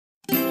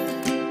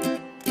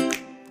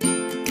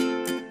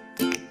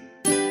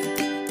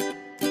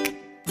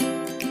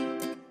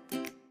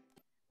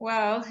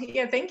Well,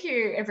 yeah, thank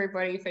you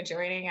everybody for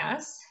joining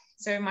us.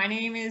 So my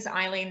name is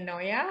Eileen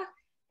Neuer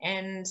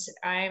and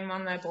I'm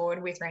on the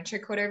board with Rancho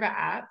Cordova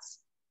Arts.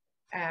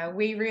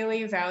 We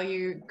really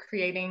value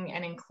creating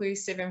an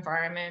inclusive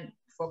environment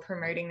for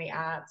promoting the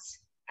arts.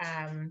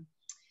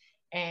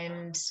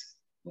 And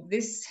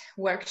this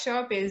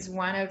workshop is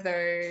one of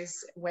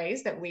those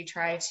ways that we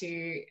try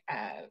to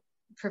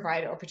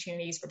provide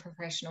opportunities for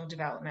professional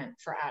development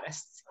for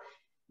artists.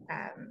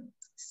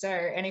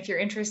 And if you're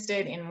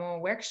interested in more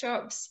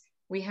workshops,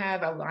 we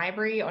have a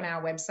library on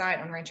our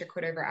website on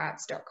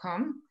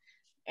ranchocordovaarts.com.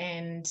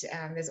 And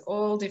there's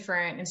all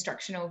different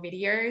instructional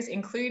videos,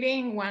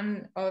 including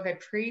one of a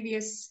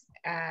previous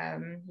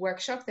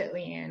workshop that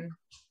Leanne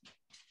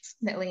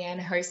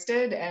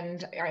hosted,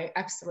 and I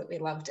absolutely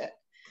loved it.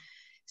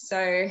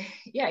 So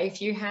yeah,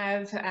 if you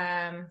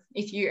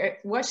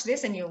watch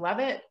this and you love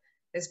it,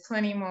 there's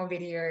plenty more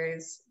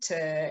videos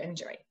to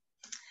enjoy.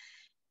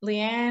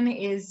 Leanne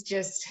is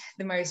just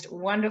the most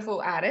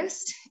wonderful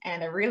artist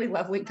and a really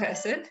lovely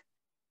person.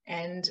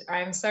 And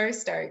I'm so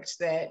stoked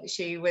that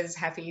she was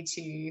happy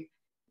to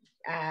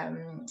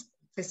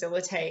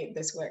facilitate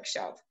this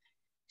workshop.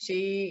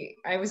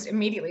 I was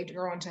immediately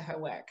drawn to her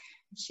work.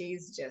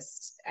 She's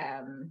just,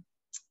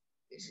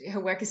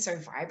 her work is so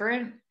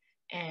vibrant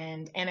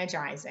and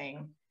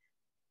energizing.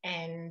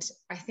 And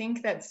I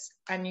think that's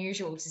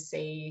unusual to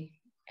see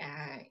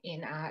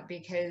in art,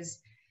 because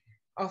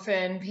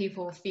often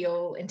people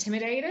feel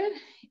intimidated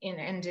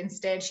and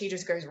instead she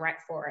just goes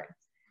right for it.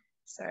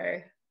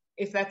 So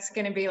if that's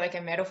going to be like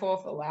a metaphor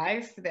for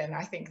life, then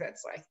I think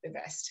that's like the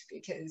best,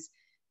 because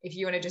if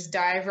you want to just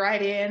dive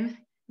right in,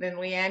 then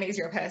Leanne is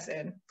your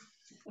person.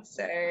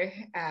 So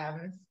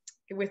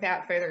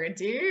without further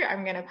ado,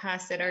 I'm going to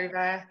pass it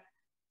over.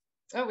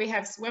 Oh, we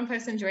have one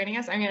person joining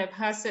us. I'm going to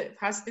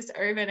pass this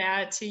over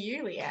now to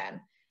you, Leanne.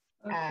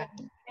 Okay.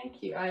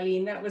 Thank you,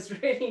 Eileen. That was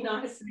really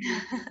nice.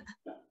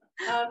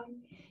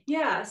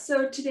 Yeah,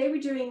 so today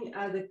we're doing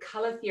the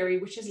color theory,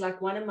 which is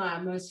like one of my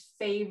most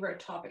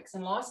favorite topics.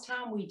 And last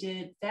time we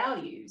did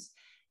values,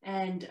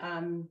 and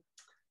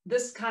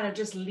this kind of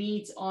just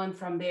leads on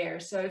from there.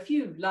 So if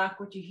you like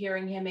what you're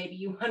hearing here, maybe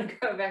you want to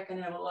go back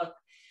and have a look.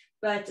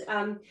 But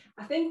I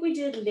think we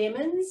did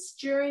lemons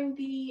during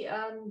the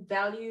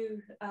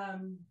value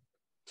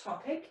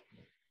topic.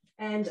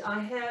 And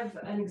I have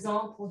an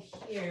example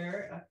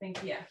here. I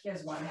think, yeah,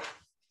 here's one.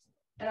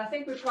 And I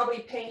think we probably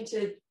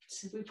painted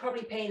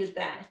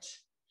that,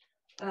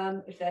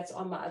 if that's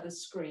on my other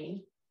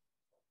screen.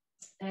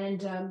 And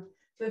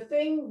the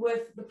thing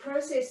with the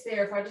process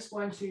there, if I just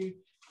want to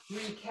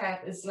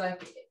recap, is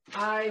like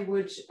I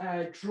would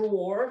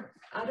draw.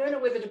 I don't know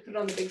whether to put it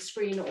on the big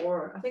screen,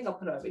 or I think I'll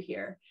put it over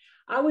here.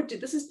 I would do,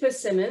 this is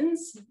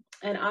Persimmons,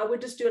 and I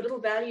would just do a little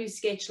value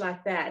sketch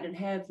like that and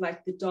have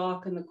like the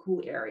dark and the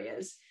cool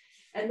areas.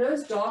 And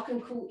those dark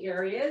and cool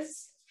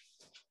areas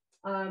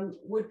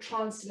would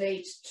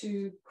translate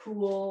to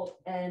cool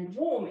and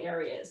warm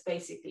areas,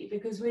 basically,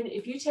 because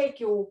if you take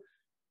your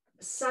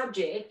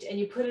subject and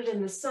you put it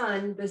in the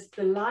sun,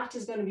 the light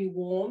is going to be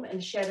warm and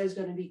the shadow is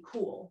going to be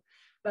cool.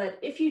 But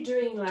if you're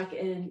doing like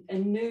a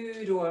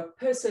nude or a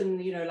person,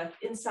 you know, like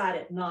inside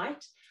at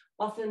night,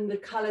 often the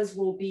colors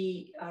will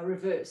be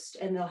reversed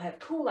and they'll have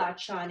cool light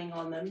shining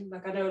on them.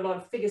 Like I know a lot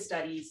of figure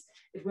studies,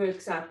 it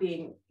works out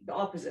being the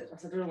opposite. I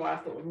don't know why I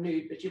thought of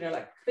nude, but you know,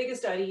 like figure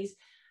studies,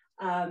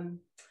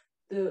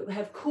 they'll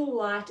have cool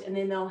light and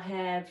then they'll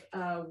have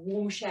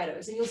warm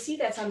shadows. And you'll see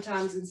that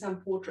sometimes in some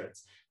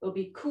portraits. They'll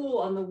be cool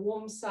on the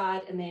warm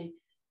side and then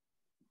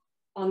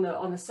on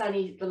the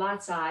sunny, the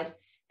light side,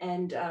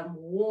 and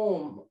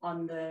warm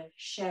on the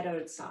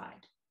shadowed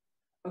side.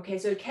 Okay,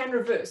 so it can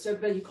reverse. So,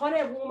 but you can't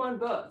have warm on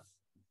both.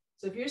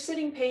 So if you're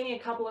sitting painting a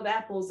couple of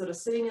apples that are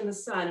sitting in the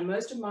sun, and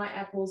most of my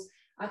apples,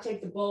 I take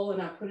the bowl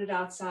and I put it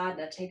outside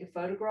and I take a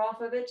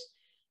photograph of it.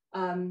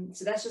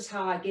 So that's just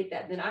how I get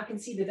that. Then I can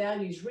see the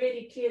values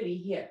really clearly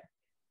here.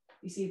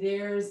 You see,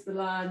 there's the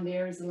line,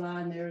 there's the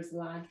line, there's the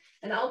line.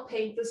 And I'll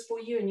paint this for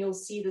you and you'll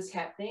see this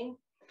happening.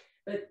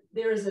 But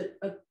there is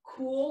a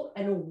cool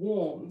and a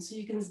warm. So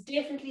you can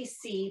definitely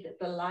see that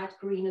the light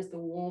green is the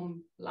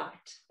warm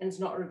light and it's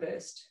not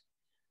reversed.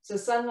 So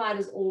sunlight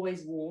is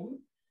always warm.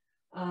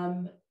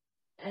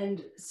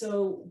 And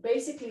so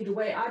basically the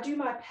way I do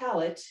my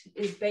palette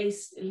is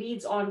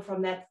leads on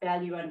from that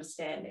value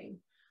understanding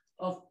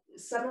of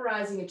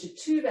summarizing it to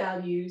two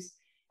values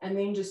and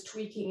then just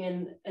tweaking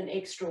in an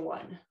extra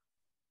one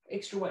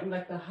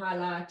like the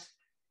highlight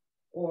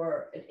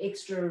or an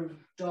extra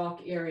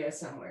dark area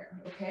somewhere.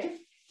 Okay,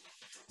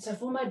 so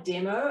for my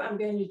demo I'm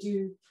going to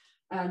do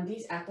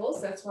these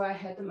apples. That's why I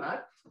had them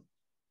up.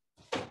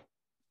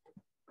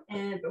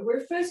 But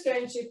we're first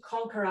going to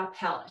conquer our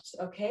palette.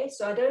 Okay,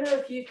 so I don't know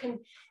if you can,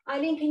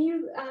 Eileen, can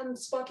you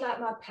spotlight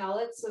my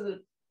palette so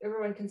that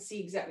everyone can see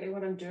exactly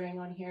what I'm doing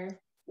on here?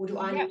 Or do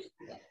I need to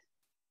do that?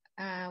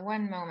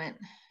 One moment.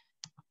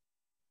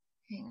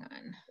 Hang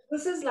on.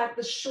 This is like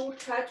the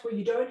shortcut where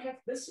you don't have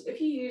this.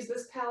 If you use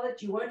this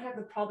palette, you won't have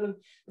the problem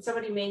that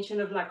somebody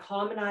mentioned of like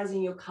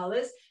harmonizing your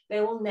colors.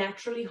 They will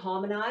naturally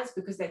harmonize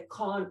because they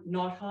can't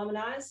not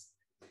harmonize.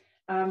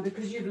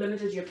 because you've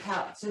limited your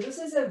palette. So this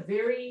is a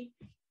very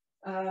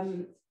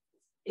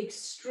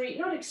extreme,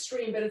 not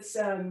extreme, but it's,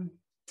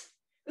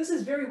 this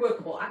is very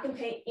workable. I can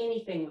paint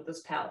anything with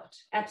this palette,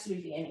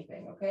 absolutely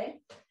anything, okay?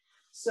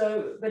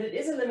 So, but it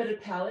is a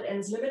limited palette and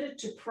it's limited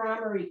to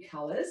primary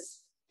colors.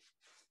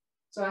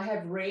 So I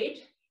have red,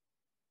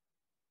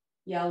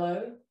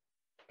 yellow,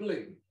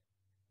 blue.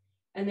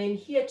 And then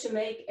here to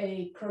make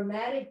a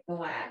chromatic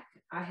black,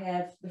 I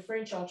have the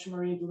French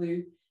ultramarine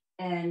blue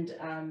and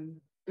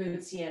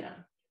burnt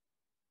sienna.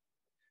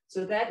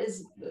 So that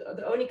is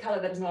the only color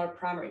that is not a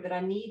primary, but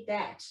I need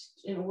that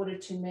in order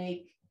to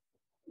make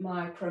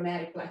my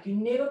chromatic black. You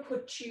never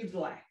put tube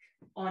black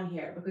on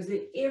here because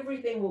then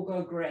everything will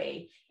go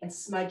gray and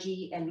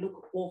smudgy and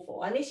look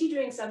awful, unless you're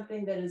doing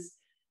something that is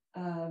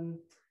a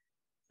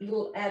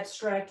little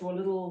abstract or a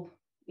little,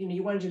 you know,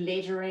 you want to do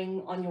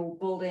lettering on your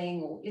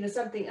building or, you know,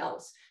 something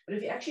else. But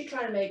if you're actually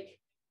trying to make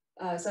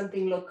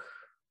something look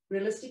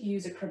realistic,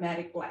 use a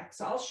chromatic black.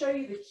 So I'll show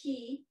you the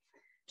key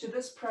to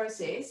this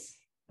process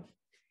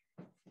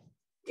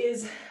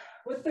is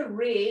with the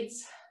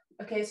reds.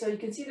 Okay, so you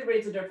can see the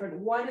reds are different.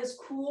 One is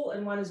cool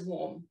and one is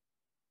warm.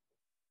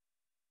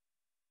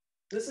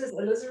 This is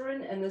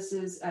alizarin and this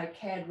is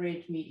cad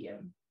red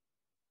medium.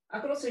 I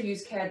could also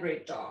use cad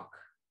red dark.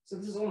 So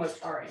this is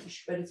almost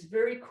orange, but it's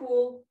very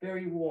cool,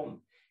 very warm.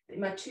 In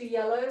my two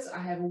yellows, I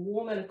have a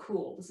warm and a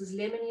cool. This is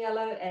lemon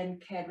yellow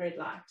and cad red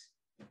light.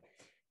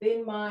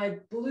 Then my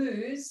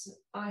blues,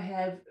 I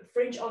have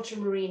French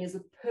ultramarine is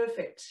a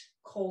perfect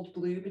cold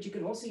blue, but you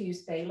can also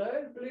use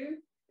phthalo blue.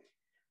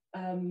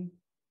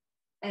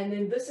 And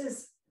then this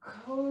is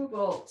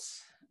cobalt,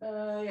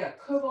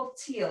 cobalt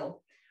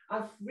teal.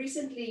 I've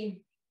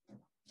recently,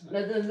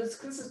 no,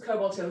 this is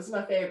cobalt teal. This is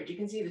my favorite. You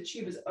can see the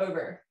tube is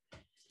over.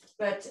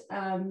 But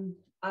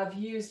I've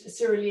used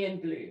cerulean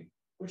blue,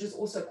 which is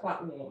also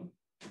quite warm.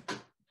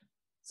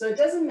 So it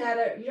doesn't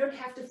matter. You don't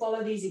have to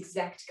follow these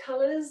exact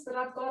colors that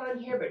I've got on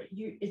here, but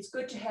it's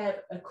good to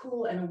have a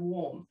cool and a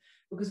warm.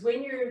 Because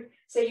when you're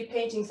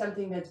painting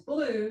something that's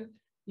blue,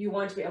 you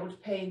want to be able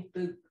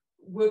to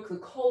work the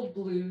cold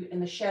blue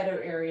in the shadow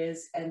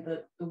areas and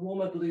the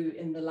warmer blue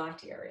in the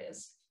light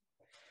areas.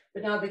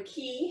 But now the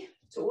key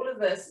to all of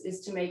this is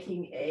to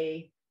making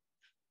a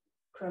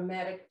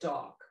chromatic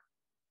dark.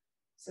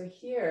 So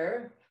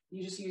here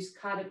you just use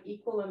kind of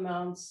equal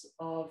amounts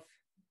of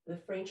the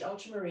French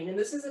ultramarine. And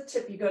this is a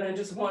tip you're going to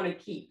just want to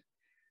keep.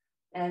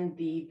 And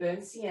the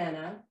burnt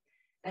sienna.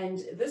 And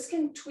this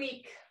can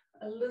tweak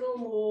a little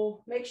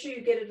more. Make sure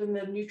you get it in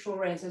the neutral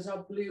range. So it's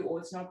not blue or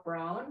it's not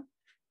brown.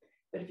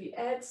 But if you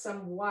add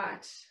some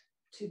white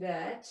to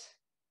that,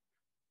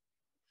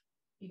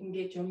 you can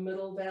get your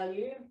middle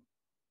value.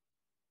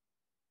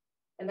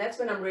 And that's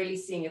when I'm really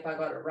seeing if I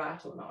got it right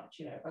or not,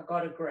 you know, if I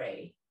got a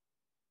gray.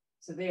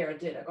 So there I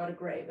did, I got a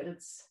gray, but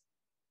it's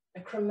a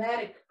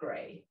chromatic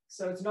gray.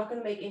 So it's not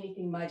going to make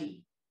anything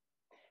muddy.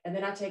 And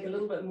then I take a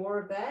little bit more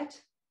of that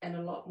and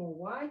a lot more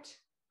white.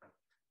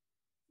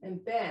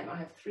 And bam, I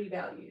have 3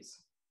 values.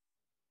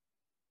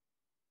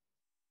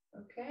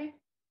 Okay,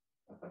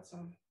 I've got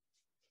some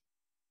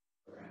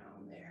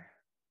brown there.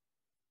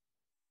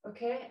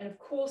 Okay, and of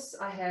course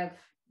I have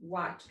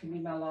white can be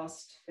my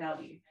last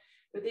value.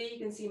 But there you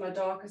can see my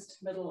darkest,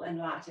 middle, and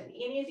light. And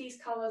any of these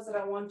colors that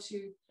I want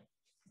to,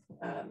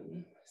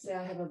 say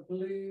I have a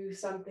blue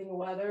something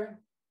or other,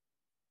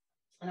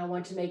 and I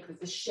want to make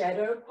with the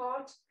shadow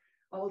part,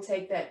 I will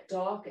take that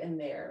dark in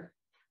there,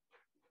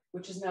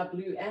 which is now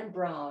blue and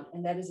brown.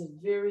 And that is a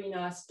very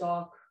nice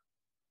dark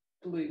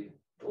blue.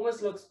 It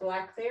almost looks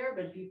black there,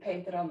 but if you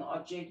paint it on the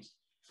object,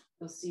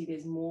 you'll see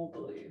there's more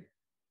blue.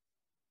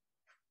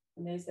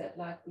 And there's that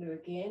light blue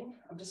again.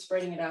 I'm just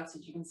spreading it out so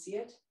you can see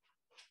it.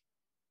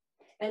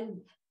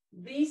 And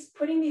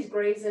putting these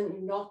grays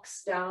in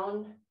knocks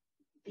down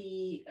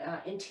the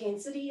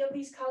intensity of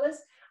these colors.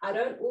 I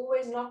don't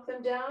always knock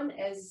them down,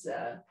 as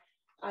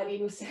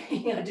Eileen was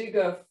saying, I do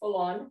go full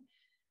on.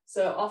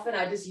 So often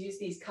I just use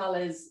these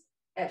colors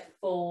at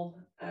full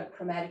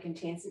chromatic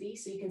intensity.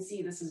 So you can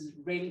see this is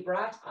really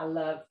bright. I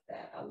love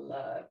that. I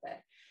love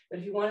that. But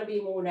if you want to be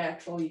more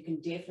natural, you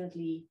can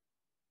definitely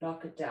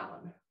knock it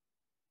down.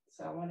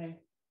 So I want to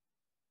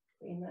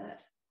clean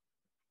that.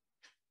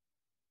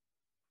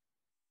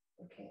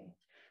 Okay.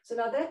 So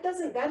now that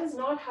is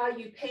not how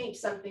you paint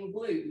something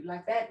blue.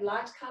 Like that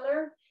light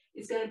color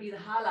is going to be the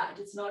highlight.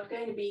 It's not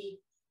going to be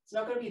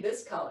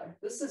this color.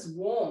 This is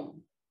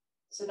warm.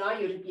 So now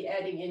you'll be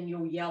adding in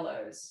your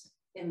yellows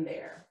in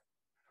there.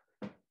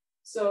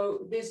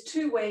 So there's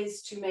 2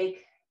 ways to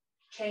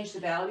change the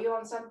value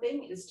on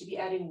something, is to be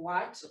adding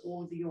white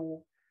or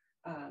your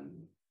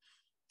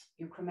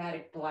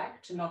chromatic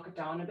black to knock it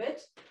down a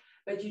bit.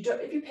 But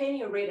if you're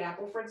painting a red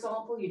apple, for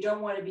example, you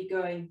don't want to be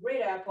going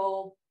red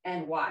apple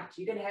and white.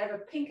 You're going to have a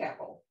pink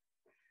apple.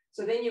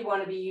 So then you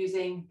want to be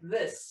using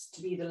this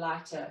to be the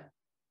lighter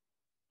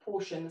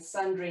portion, the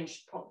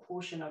sun-drenched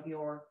portion of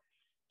your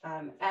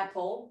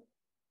apple.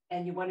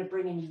 And you want to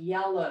bring in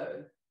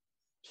yellow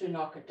to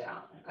knock it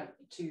down,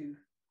 to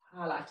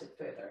highlight it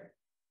further.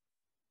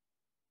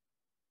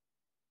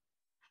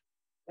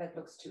 that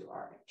looks too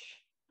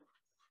orange.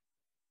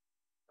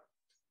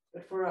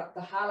 But for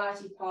the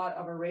highlighty part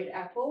of a red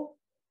apple,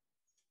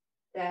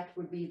 that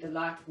would be the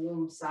light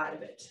warm side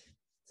of it.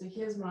 So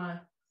here's my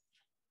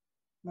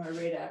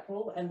red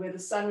apple, and where the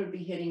sun would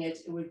be hitting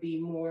it, it would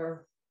be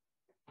more,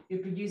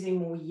 you'd be using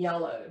more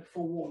yellow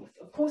for warmth.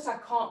 Of course, I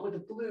can't with a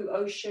blue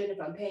ocean, if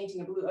I'm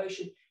painting a blue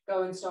ocean,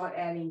 go and start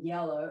adding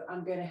yellow.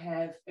 I'm going to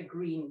have a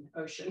green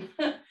ocean,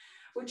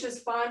 which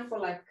is fine for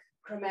like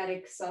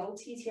chromatic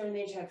subtleties here and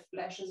there to have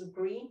flashes of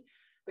green,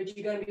 but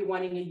you're going to be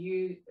wanting to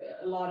use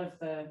a lot of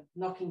the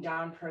knocking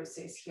down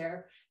process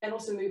here, and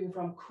also moving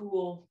from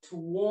cool to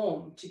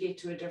warm to get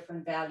to a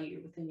different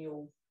value within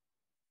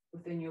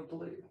your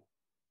blue.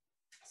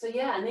 So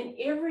yeah, and then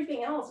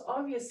everything else,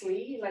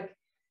 obviously, like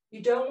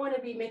you don't want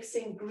to be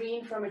mixing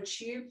green from a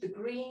tube. The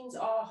greens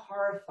are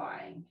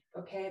horrifying,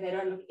 okay? They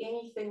don't look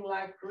anything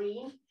like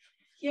green.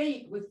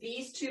 Here, with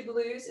these two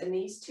blues and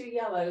these two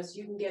yellows,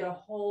 you can get a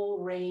whole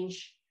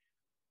range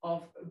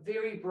of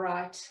very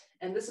bright,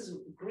 and this is,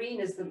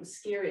 green is the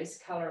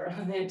scariest color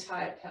on the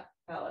entire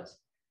palette.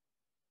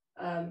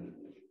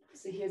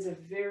 So here's a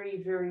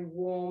very, very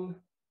warm,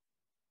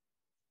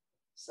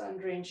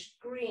 sun-drenched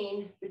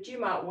green, but you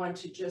might want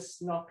to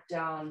just knock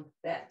down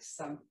that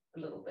a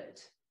little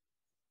bit.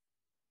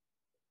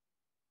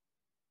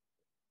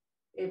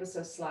 Ever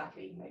so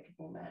slightly, make it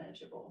more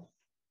manageable.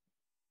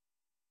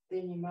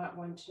 Then you might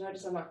want to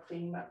notice I'm not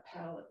cleaning my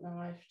palette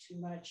knife too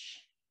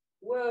much.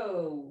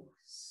 Whoa,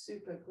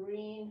 super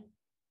green.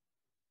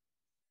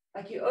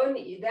 Like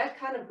that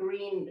kind of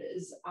green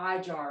is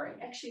eye-jarring.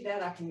 Actually,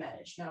 that I can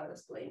manage now that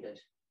it's blended.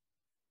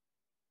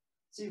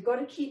 So you've got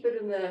to keep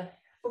it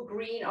for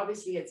green,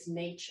 obviously it's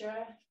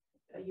nature.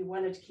 You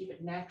wanted to keep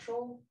it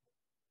natural.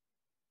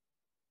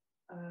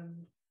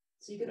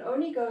 So you can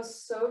only go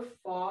so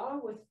far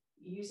with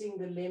using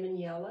the lemon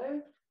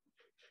yellow,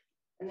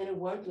 and then it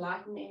won't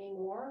lighten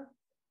anymore.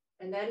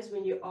 And that is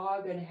when you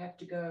are going to have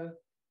to go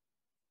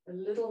a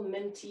little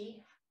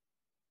minty,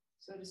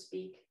 so to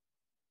speak.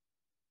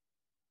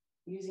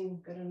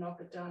 Going to knock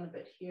it down a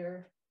bit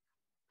here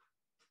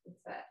with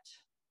that.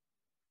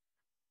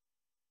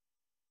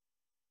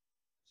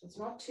 So it's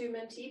not too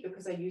minty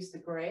because I used the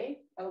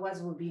gray,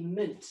 otherwise it would be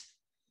mint,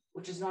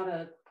 which is not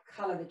a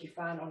color that you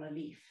find on a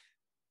leaf.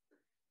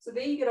 So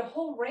there you get a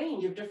whole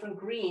range of different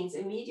greens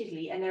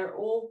immediately, and they're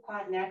all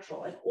quite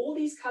natural. And all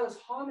these colors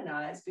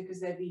harmonize because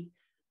they'd be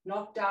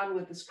knocked down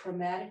with this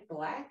chromatic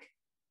black.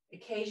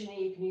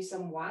 Occasionally you can use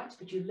some white,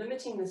 but you're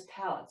limiting this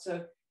palette,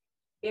 so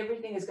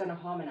everything is going to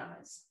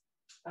harmonize.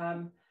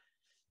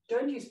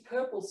 Don't use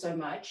purple so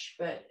much,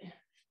 but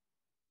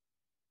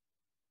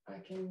I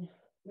can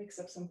mix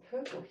up some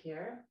purple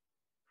here.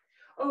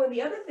 Oh, and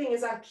the other thing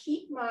is I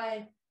keep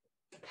my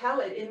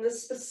palette in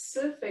this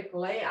specific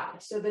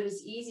layout so that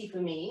it's easy for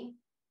me.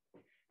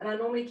 And I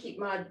normally keep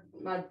my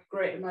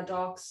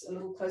darks a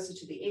little closer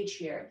to the edge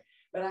here,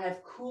 but I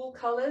have cool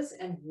colors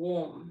and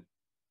warm.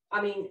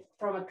 I mean,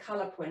 from a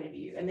color point of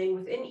view. And then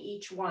within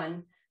each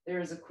one,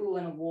 there is a cool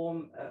and a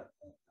warm,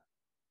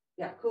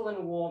 cool and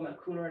a warm, a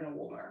cooler and a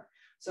warmer.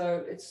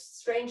 So it's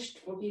strange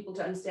for people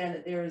to understand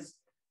that there is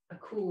a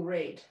cool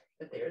red,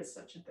 but there is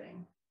such a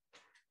thing.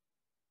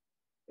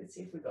 Let's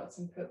see if we got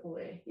some purple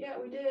there. Yeah,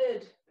 we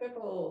did,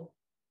 purple.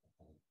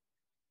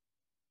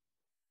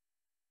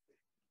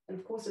 And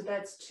of course, if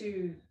that's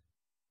too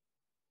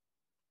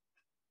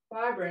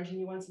vibrant and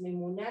you want something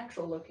more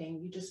natural looking,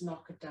 you just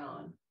knock it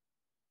down.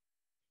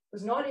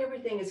 Because not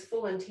everything is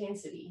full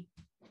intensity.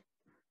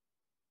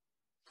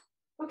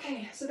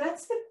 Okay, so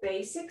that's the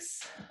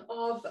basics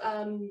of,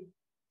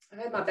 I've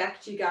had my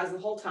back to you guys the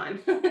whole time,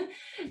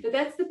 but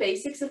that's the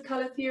basics of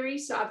color theory.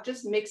 So I've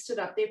just mixed it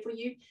up there for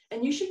you,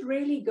 and you should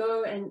really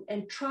go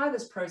and try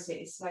this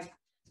process like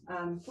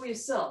for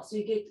yourself, so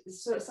you get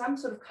some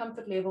sort of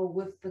comfort level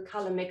with the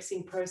color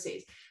mixing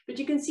process. But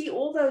you can see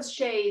all those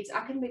shades.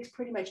 I can mix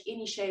pretty much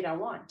any shade I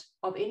want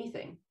of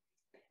anything,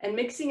 and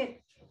mixing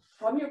it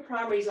from your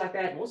primaries like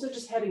that, and also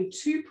just having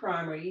two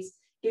primaries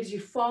gives you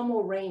far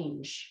more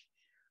range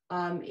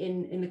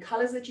in the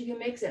colors that you can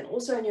mix, and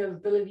also in your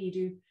ability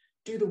to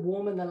do the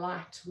warm and the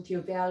light with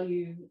your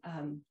value,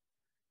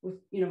 with,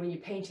 you know, when you're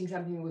painting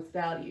something with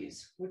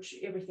values, which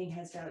everything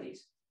has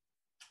values.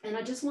 And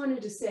I just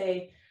wanted to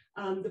say,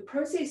 the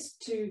process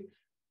to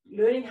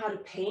learning how to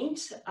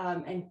paint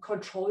and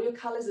control your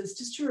colors is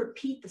just to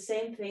repeat the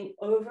same thing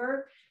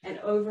over and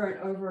over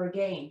and over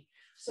again.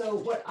 So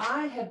what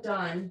I have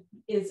done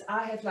is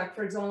I have, like,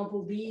 for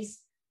example, these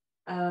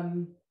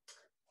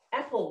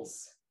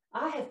apples.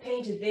 I have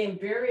painted them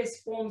various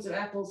forms of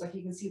apples, like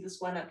you can see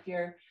this one up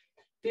here,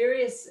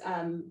 various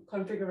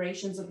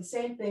configurations of the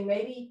same thing,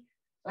 maybe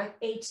like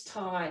 8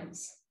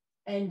 times.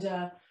 And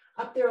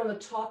up there on the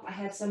top, I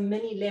had some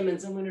mini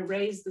lemons. I'm going to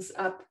raise this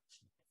up.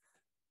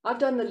 I've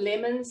done the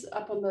lemons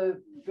up on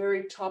the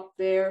very top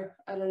there.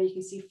 I don't know, you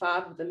can see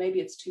 5 of them. Maybe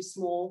it's too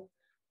small.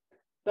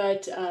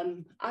 But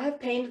I have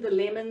painted the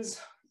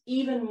lemons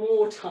even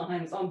more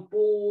times on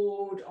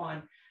board,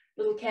 on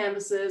little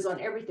canvases,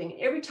 on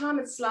everything. Every time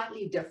it's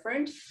slightly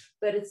different,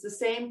 but it's the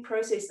same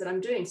process that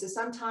I'm doing. So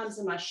sometimes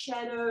in my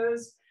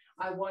shadows,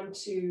 I want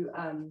to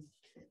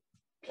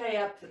play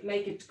up,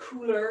 make it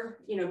cooler,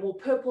 you know, more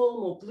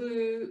purple, more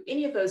blue,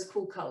 any of those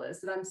cool colors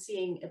that I'm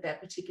seeing at that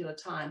particular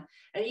time.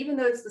 And even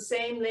though it's the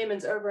same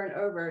lemons over and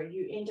over,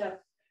 you end up,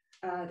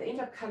 they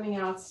end up coming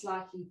out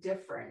slightly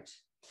different.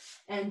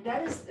 And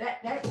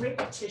that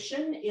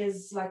repetition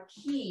is like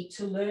key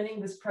to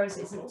learning this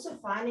process and also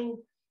finding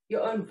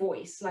your own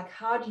voice. Like,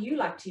 how do you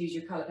like to use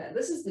your color palette?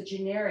 This is the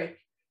generic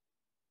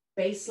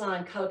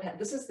baseline color palette.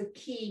 This is the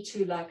key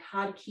to like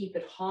how to keep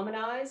it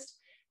harmonized,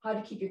 how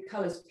to keep your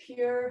colors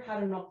pure, how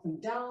to knock them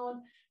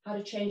down, how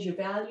to change your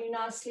value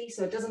nicely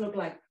so it doesn't look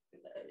like,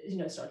 you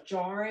know, start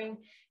jarring.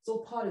 It's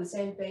all part of the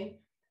same thing.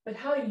 But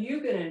how are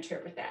you going to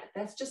interpret that?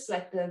 That's just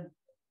like the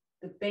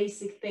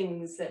basic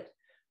things that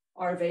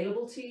are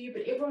available to you,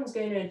 but everyone's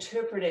going to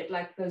interpret it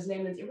like those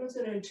lemons. Everyone's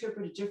going to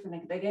interpret it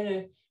differently. They're going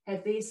to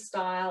have their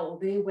style or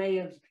their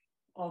way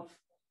of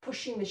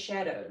pushing the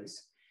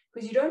shadows,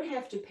 because you don't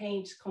have to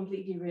paint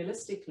completely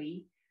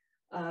realistically.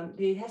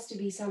 There has to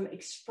be some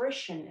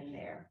expression in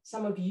there,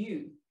 some of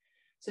you.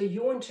 So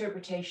your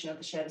interpretation of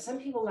the shadow. Some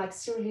people like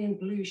cerulean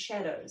blue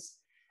shadows.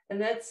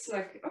 And that's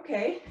like,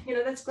 okay, you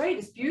know, that's great.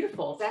 It's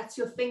beautiful. If that's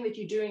your thing that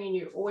you're doing and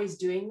you're always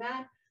doing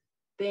that,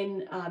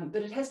 then,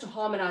 but it has to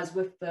harmonize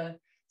with the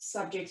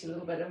subject a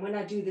little bit. And when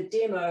I do the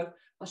demo,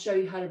 I'll show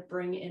you how to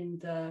bring in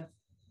the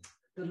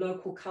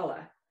local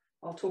color.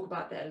 I'll talk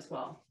about that as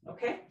well.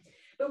 Okay.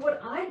 But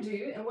what I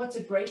do, and what's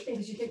a great thing,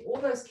 because you think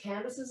all those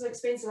canvases are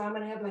expensive, I'm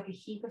going to have like a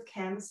heap of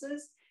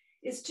canvases,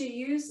 is to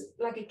use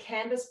like a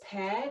canvas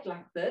pad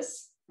like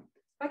this,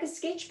 like a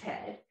sketch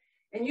pad.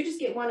 And you just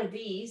get one of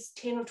these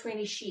 10 or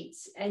 20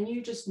 sheets and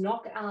you just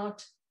knock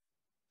out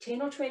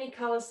 10 or 20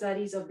 color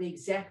studies of the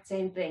exact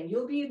same thing.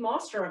 You'll be a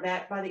master of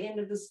that by the end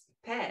of this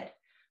pad.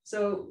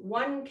 So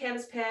one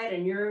canvas pad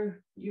and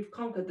you've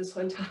conquered this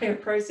entire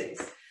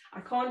process.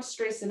 I can't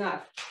stress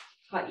enough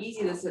how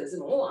easy this is.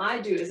 And all I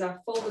do is I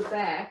fold it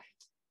back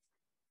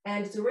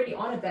and it's already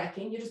on a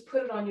backing. You just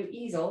put it on your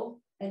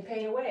easel and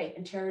paint away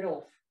and tear it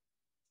off.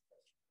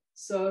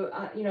 So,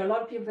 you know, a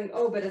lot of people think,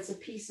 oh, but it's a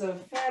piece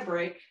of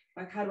fabric.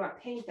 Like, how do I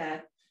paint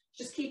that?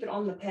 Just keep it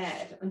on the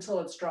pad until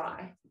it's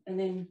dry and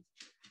then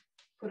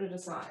put it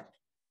aside.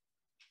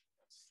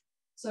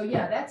 So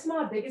yeah, that's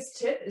my biggest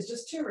tip, is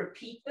just to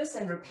repeat this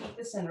and repeat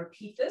this and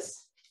repeat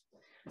this.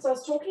 So I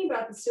was talking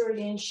about the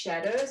cerulean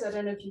shadows. I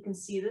don't know if you can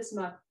see this,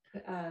 my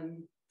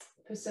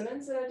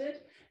persimmons that I did.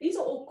 These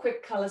are all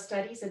quick color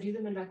studies. I do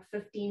them in like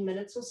 15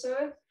 minutes or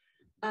so.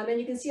 And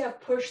you can see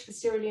I've pushed the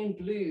cerulean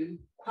blue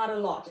quite a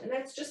lot. And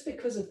that's just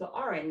because of the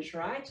orange,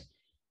 right?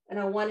 And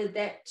I wanted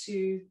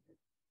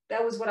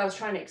that was what I was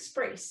trying to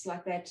express,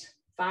 like that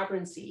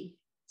vibrancy.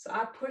 So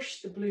I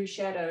pushed the blue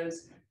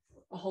shadows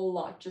a whole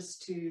lot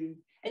just to,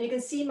 and you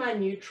can see my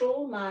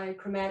neutral, my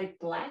chromatic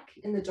black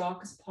in the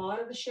darkest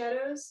part of the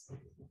shadows.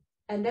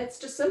 And that's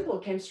just simple.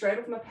 It came straight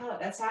off my palette.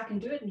 That's how I can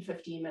do it in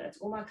 15 minutes.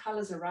 All my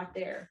colors are right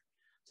there.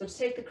 So just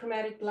take the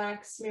chromatic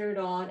black, smear it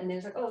on, and then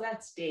it's like, oh,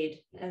 that's dead.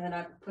 And then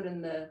I put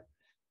in the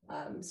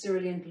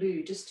cerulean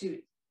blue just to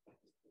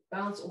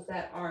bounce off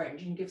that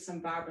orange and give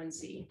some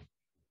vibrancy.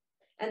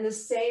 And the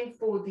same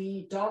for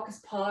the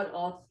darkest part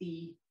of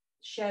the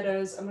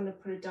shadows. I'm going to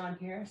put it down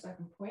here so I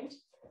can point.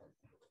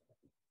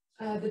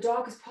 The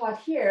darkest part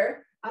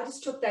here, I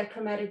just took that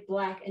chromatic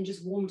black and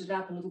just warmed it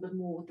up a little bit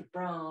more with the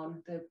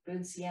brown, the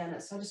burnt sienna.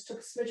 So I just took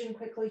a smidgen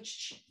quickly.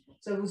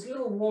 So it was a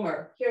little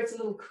warmer. Here it's a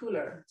little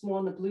cooler. It's more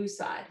on the blue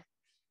side.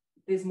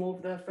 There's more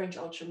of the French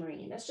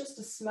ultramarine. That's just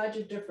a smudge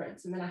of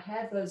difference. And then I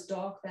have those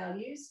dark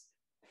values.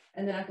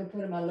 And then I can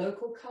put in my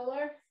local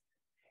color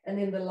and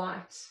then the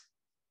light.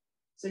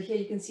 So here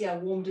you can see I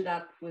warmed it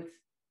up with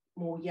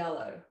more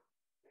yellow.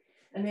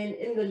 And then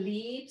in the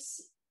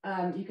leaves,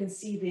 you can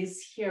see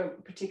there's here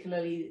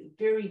particularly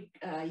very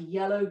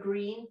yellow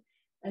green,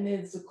 and then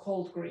there's a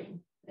cold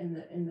green in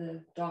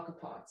the darker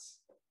parts.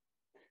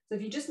 So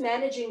if you're just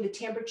managing the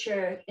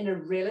temperature in a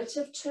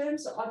relative term,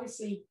 so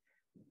obviously,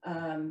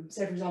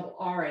 say for example,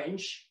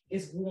 orange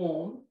is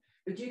warm,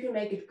 but you can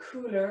make it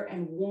cooler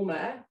and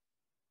warmer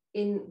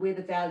in where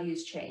the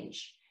values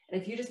change.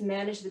 And if you just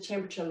manage the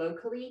temperature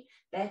locally,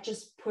 that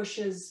just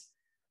pushes,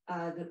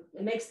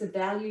 it makes the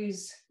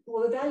values,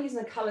 well, the values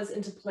and the colors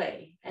into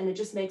play, and it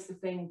just makes the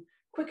thing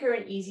quicker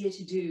and easier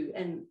to do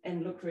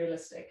and look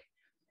realistic.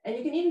 And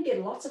you can even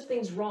get lots of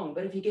things wrong,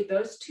 but if you get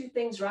those two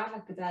things right,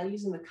 like the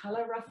values and the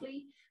color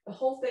roughly, the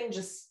whole thing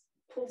just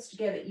pulls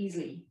together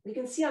easily. You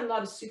can see I'm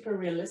not a super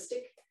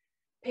realistic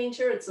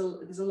painter.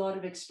 There's a lot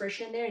of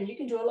expression there, and you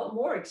can do a lot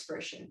more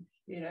expression,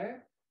 you know.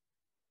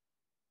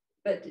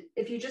 But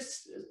if you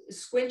just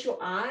squint your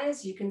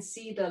eyes, you can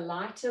see the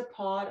lighter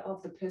part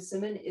of the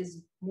persimmon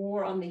is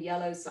more on the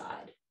yellow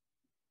side.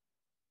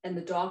 And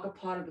the darker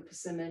part of the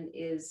persimmon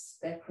is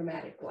that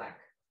chromatic black.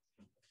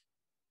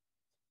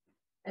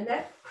 And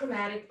that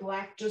chromatic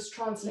black just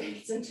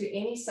translates into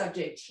any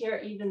subject.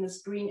 Here, even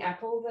this green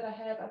apple that I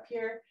have up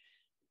here,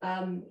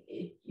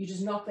 you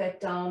just knock that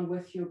down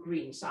with your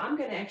green. So I'm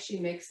going to actually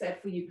mix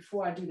that for you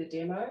before I do the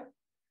demo.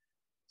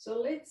 So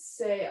let's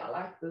say I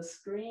like this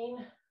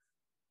green.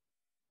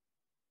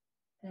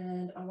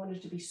 And I want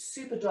it to be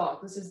super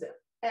dark. This is the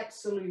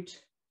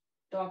absolute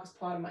darkest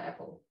part of my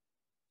apple.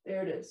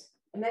 There it is.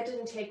 And that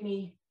didn't take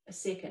me a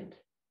second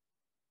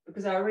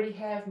because I already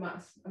have my,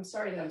 I'm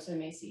sorry that I'm so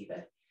messy,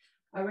 but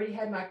I already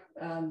had my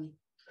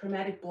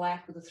chromatic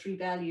black with the 3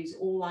 values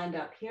all lined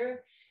up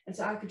here. And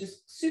so I could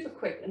just super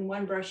quick in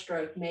one brush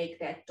stroke make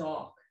that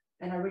dark.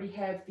 And I already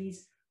have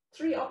these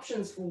 3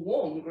 options for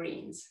warm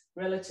greens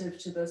relative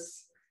to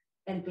this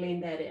and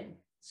blend that in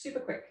super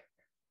quick.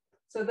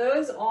 So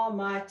those are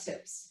my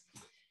tips.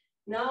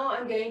 Now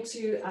I'm going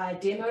to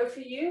demo for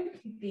you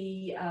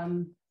the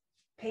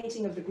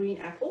painting of the green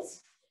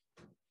apples.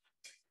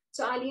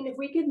 So Eileen, if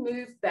we could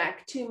move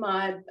back to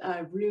my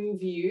room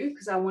view,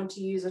 because I want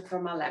to use it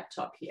for my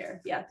laptop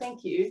here. Yeah,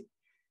 thank you.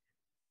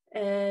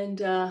 And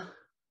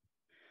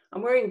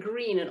I'm wearing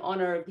green in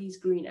honor of these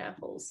green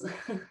apples.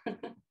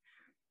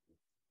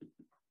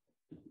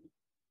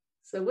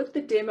 So with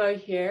the demo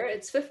here,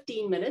 it's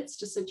 15 minutes,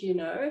 just so you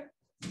know.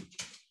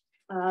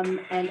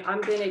 And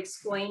I'm going to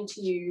explain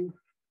to you,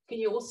 can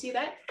you all see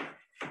that?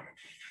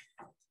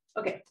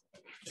 Okay,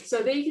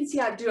 so there you can see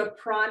I do a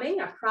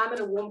priming. I prime in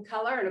a warm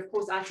color, and of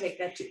course I take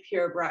that to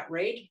pure bright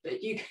red,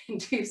 but you can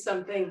do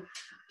something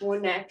more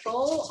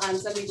natural.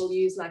 Some people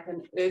use like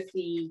an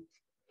earthy,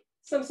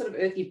 some sort of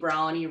earthy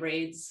browny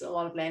reds. A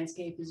lot of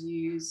landscapers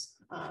use.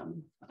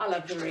 I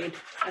love the red.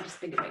 I just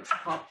think it makes it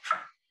pop.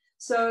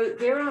 So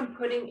there I'm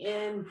putting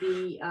in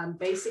the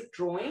basic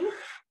drawing.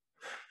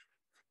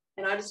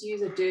 And I just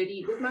use a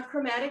dirty, with my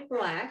chromatic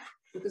black,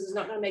 because it's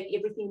not going to make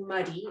everything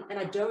muddy. And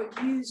I don't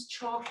use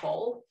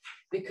charcoal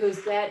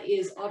because that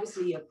is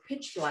obviously a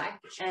pitch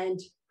black and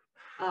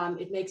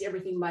it makes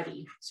everything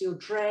muddy. So you'll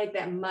drag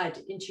that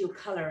mud into your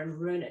color and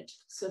ruin it.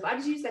 So if I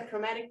just use that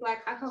chromatic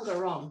black, I can't go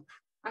wrong.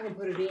 I can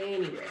put it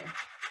anywhere.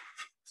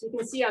 So you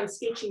can see I'm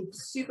sketching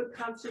super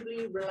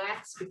comfortably,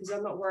 relaxed, because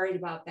I'm not worried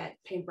about that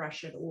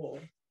paintbrush at all.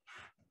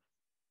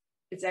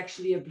 It's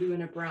actually a blue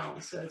and a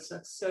brown, so it's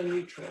like so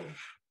neutral.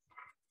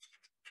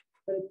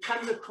 But it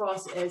comes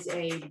across as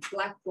a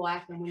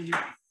black, and when you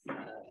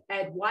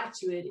add white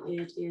to it,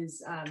 it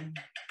is,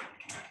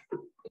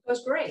 it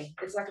goes gray.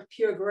 It's like a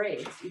pure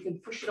gray. So you can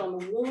push it on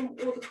the warm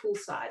or the cool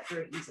side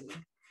very easily.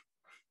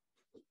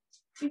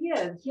 So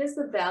yeah, here's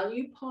the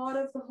value part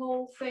of the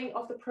whole thing,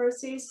 of the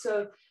process.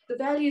 So the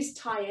values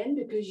tie in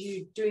because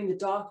you're doing the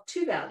dark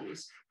 2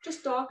 values,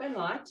 just dark and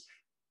light.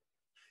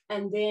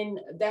 And then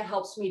that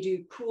helps me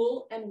do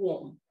cool and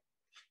warm.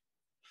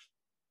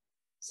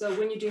 So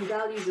when you're doing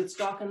values, it's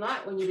dark and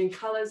light. When you're doing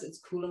colors, it's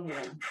cool and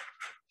warm.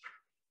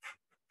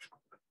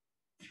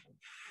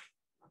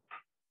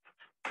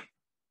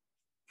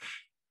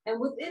 And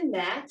within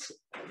that,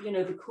 you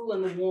know, the cool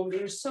and the warm,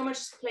 there's so much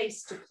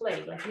place to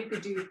play. Like you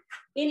could do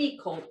any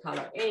cold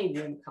color, any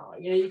warm color.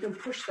 You know, you can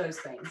push those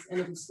things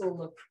and it'll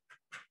still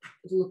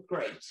look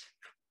great.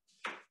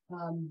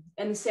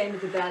 And the same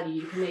with the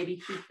value. You can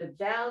maybe keep the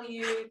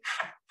value,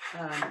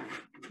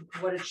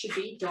 what it should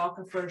be,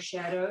 darker for a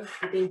shadow,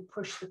 but then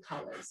push the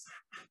colors.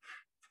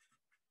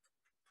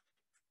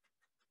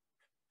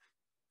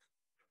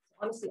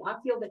 Honestly, I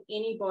feel that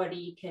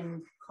anybody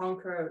can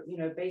conquer, you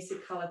know,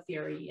 basic color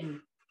theory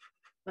in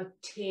like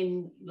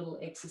 10 little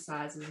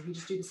exercises. If you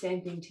just do the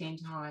same thing 10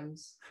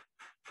 times.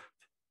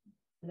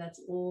 And that's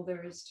all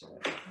there is to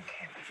it.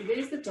 Okay. So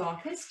there's the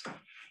darkest.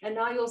 And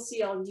now you'll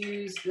see I'll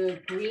use the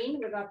green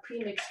with our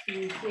premix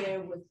green here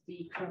with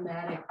the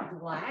chromatic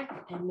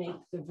black and make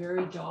the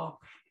very dark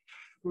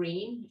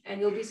green.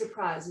 And you'll be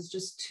surprised, it's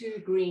just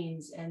 2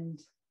 greens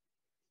and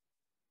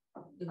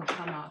it'll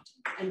come out.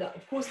 And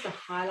of course the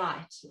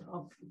highlight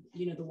of,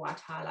 you know, the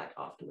white highlight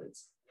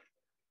afterwards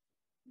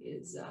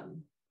is,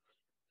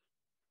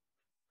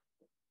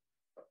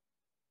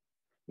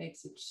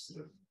 makes it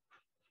sort of,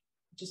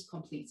 just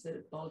completes it,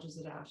 it bulges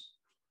it out.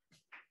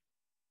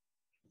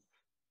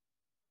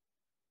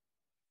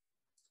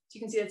 So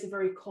you can see that's a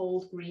very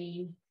cold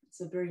green. It's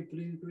a very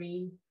blue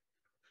green.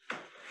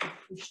 I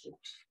pushed it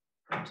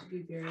to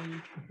be very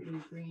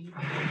blue green.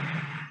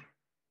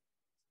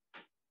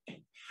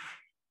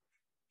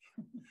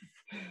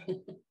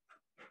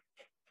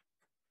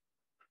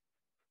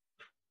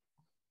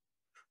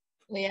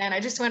 Leanne, I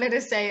just wanted to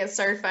say it's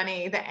so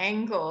funny, the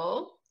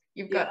angle.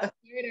 You've got the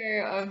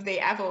photo of the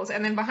apples,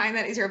 and then behind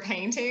that is your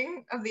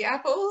painting of the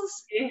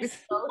apples. Yes.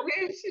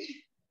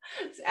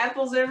 It's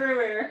apples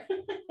everywhere.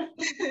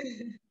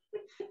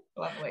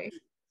 Lovely.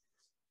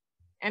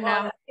 And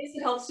well, I guess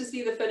it helps to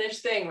see the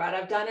finished thing, right?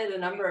 I've done it a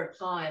number of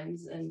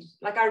times, and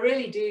like I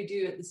really do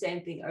it the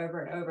same thing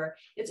over and over.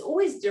 It's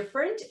always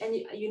different, and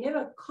you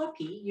never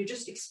copy. You're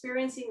just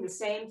experiencing the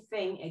same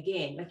thing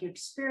again. Like you're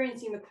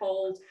experiencing the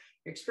cold,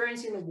 you're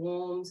experiencing the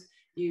warms,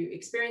 you're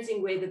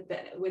experiencing where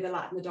the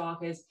light and the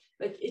dark is,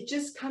 but it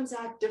just comes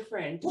out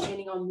different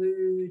depending on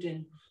mood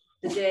and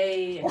the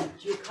day and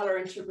your color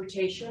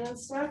interpretation and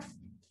stuff.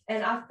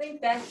 And I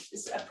think that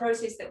is a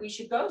process that we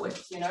should go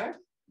with, you know.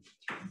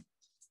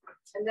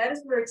 And that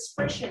is where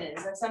expression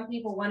is. Like some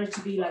people want it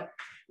to be like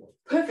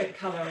perfect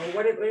color or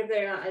whatever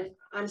they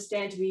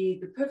understand to be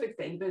the perfect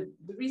thing. But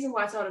the reason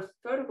why it's not a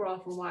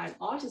photograph and why an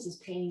artist is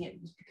painting it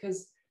is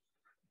because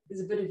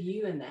there's a bit of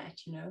you in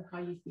that, you know, how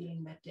you're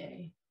feeling that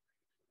day.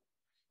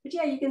 But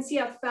yeah, you can see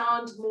I've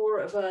found more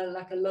of a,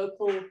 like a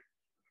local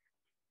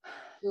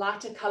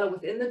lighter color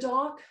within the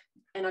dark,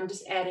 and I'm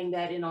just adding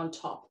that in on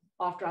top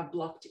after I've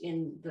blocked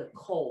in the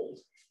cold.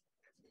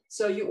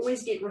 So you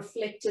always get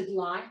reflected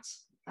light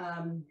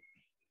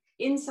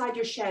inside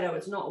your shadow.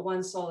 It's not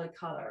one solid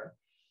color.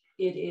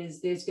 It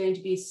is, there's going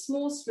to be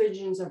small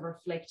smidgens of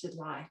reflected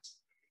light.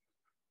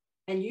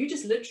 And you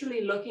just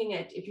literally looking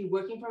at, if you're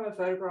working from a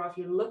photograph,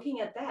 you're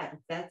looking at that.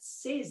 That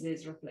says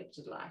there's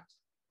reflected light.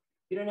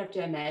 You don't have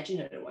to imagine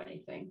it or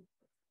anything.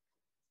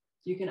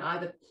 You can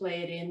either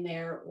play it in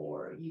there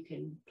or you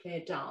can play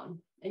it down.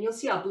 And you'll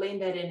see I'll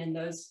blend that in, and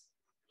those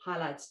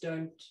highlights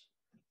don't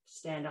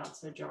stand out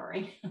so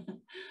jarring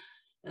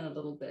in a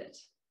little bit.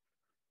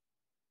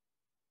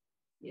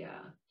 Yeah,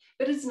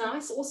 but it's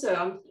nice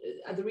also.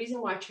 The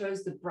reason why I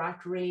chose the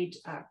bright red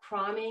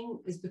priming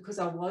is because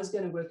I was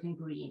going to work in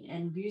green,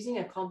 and using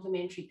a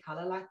complementary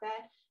color like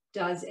that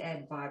does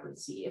add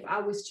vibrancy. If I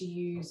was to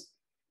use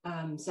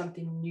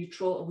something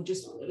neutral, it would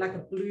just, like a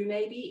blue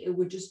maybe, it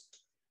would just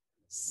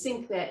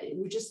sink that. It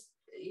would just,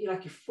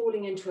 like you're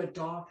falling into a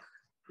dark,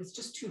 it's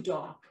just too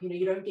dark. You know,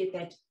 you don't get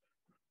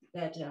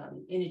that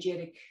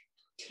energetic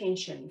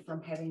tension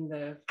from having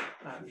the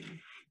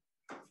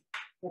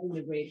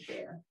red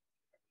there.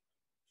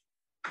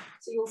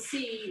 So you'll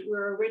see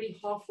we're already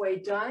halfway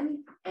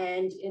done,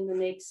 and in the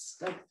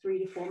next like 3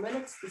 to 4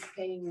 minutes, this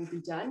painting will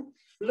be done.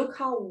 Look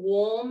how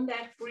warm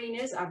that green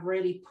is. I've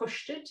really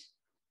pushed it.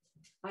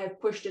 I have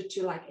pushed it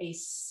to like a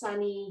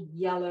sunny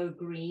yellow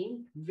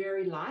green,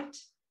 very light,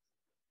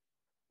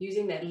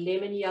 using that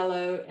lemon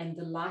yellow and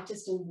the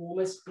lightest and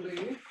warmest blue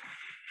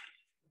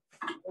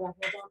that I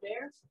have on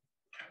there.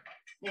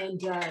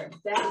 And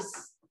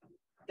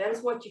that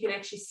is what you can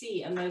actually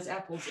see in those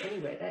apples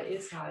anyway. That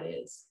is how it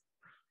is.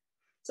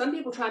 Some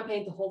people try and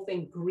paint the whole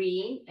thing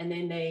green and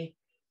then they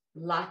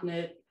lighten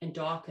it and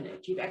darken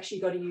it. You've actually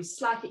got to use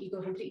you've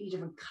got completely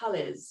different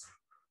colors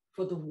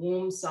for the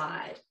warm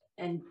side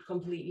and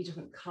completely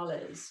different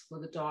colors for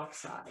the dark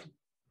side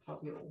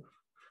of your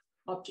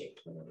object,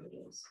 whatever it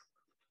is.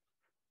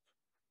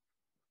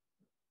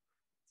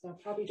 So I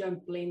probably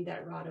don't blend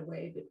that right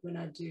away, but when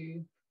I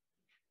do,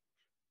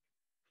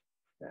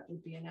 that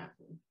would be an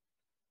apple.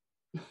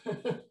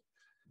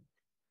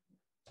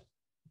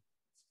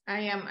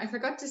 I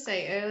forgot to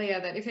say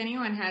earlier that if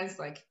anyone has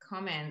like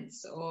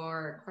comments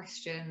or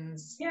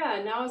questions,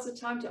 yeah, now is the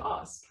time to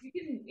ask. You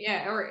can,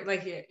 yeah, or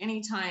like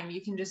anytime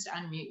you can just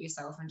unmute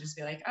yourself and just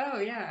be like, oh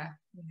yeah,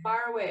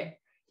 fire away.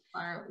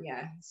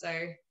 Yeah.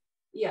 So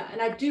yeah,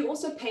 and I do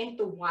also paint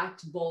the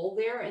white ball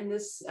there in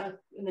this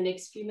in the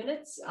next few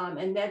minutes,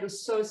 and that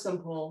was so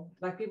simple.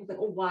 Like people think,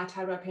 oh, white,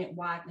 how do I paint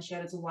white? And the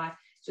shadows are white.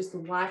 It's just the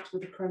white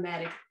with the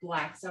chromatic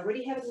black. So I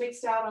already have it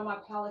mixed out on my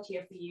palette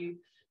here for you.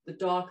 The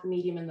dark, the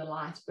medium, and the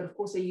light. But of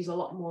course, I use a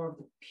lot more of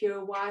the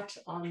pure white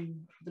on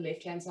the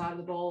left-hand side of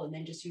the bowl, and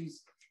then just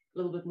use a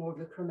little bit more of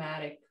the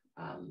chromatic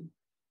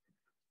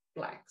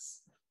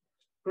blacks,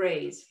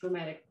 grays,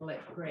 chromatic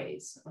black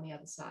grays on the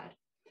other side.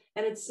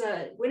 And it's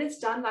when it's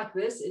done like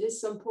this, it is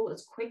simple,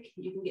 it's quick.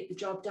 You can get the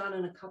job done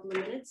in a couple of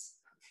minutes.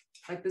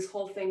 Like this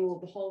whole thing,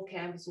 the whole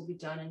canvas will be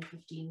done in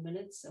 15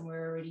 minutes, and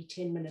we're already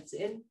 10 minutes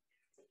in.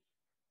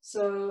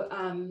 So,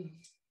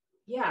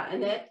 yeah,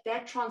 and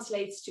that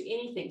translates to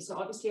anything. So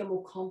obviously a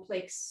more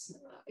complex,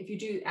 if you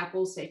do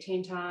apples, say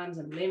 10 times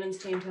and lemons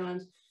 10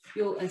 times,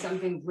 and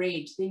something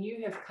red, then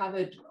you have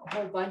covered a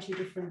whole bunch of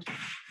different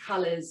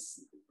colors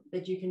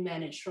that you can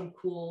manage from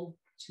cool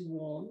to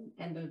warm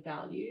and the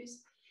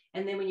values.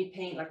 And then when you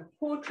paint like a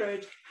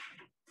portrait,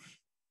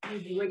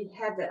 you already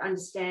have that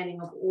understanding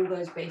of all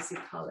those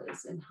basic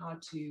colors and how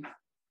to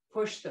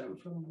push them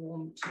from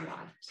warm to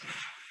light,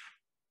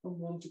 from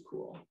warm to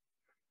cool.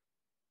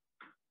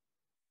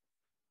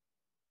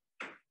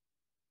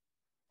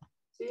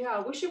 So yeah, I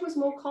wish it was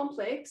more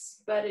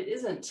complex, but it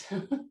isn't.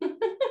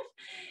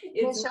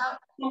 It's not as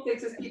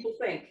complex as people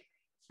think.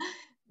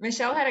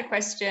 Michelle had a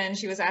question.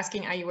 She was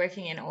asking, are you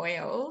working in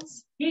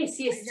oils? Yes,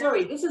 yes,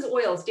 sorry, this is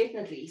oils,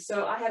 definitely.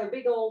 So I have a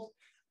big old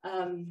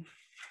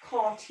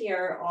cart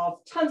here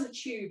of tons of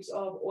tubes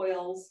of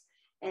oils.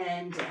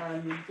 And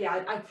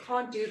yeah, I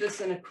can't do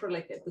this in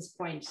acrylic at this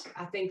point.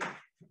 I think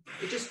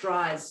it just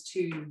dries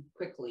too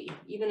quickly,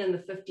 even in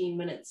the 15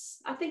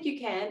 minutes. I think you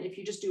can if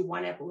you just do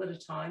one apple at a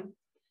time.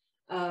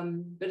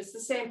 But it's the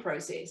same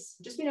process.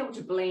 Just being able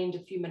to blend a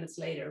few minutes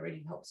later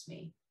really helps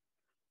me.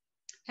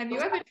 Have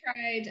you ever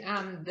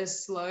tried the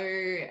slow,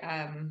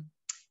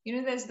 you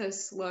know, there's the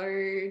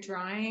slow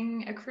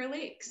drying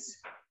acrylics?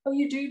 Oh,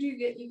 you do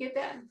you get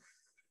that?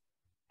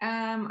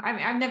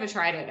 I've never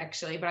tried it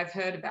actually, but I've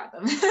heard about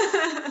them.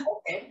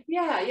 Okay.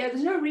 Yeah,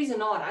 there's no reason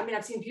not. I mean,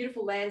 I've seen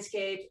beautiful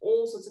landscapes,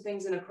 all sorts of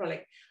things in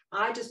acrylic.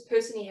 I just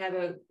personally have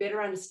a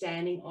better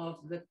understanding of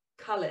the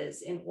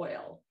colors in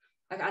oil.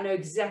 Like I know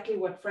exactly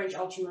what French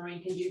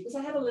ultramarine can do because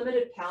I have a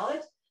limited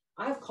palette.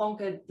 I've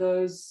conquered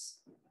those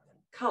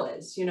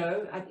colors, you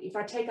know. If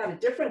I take out a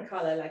different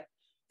color, like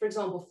for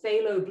example,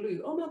 phthalo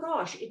blue, oh my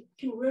gosh, it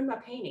can ruin my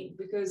painting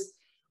because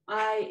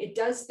it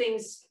does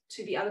things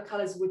to the other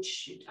colors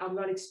which I'm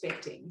not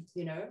expecting,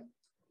 you know.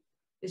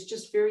 It's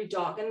just very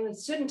dark, and at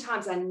certain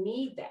times I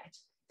need that.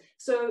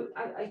 So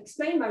I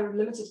explained my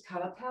limited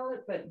color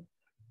palette, but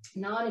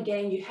now and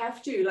again you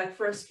have to, like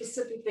for a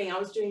specific thing, I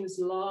was doing this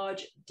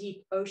large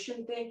deep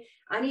ocean thing,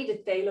 I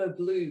needed phthalo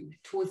blue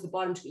towards the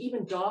bottom to be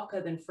even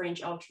darker than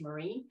French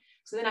ultramarine.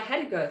 So then I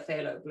had to go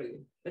phthalo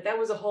blue, but that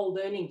was a whole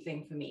learning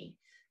thing for me.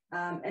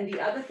 And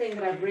the other thing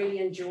that I've really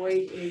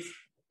enjoyed is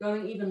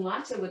going even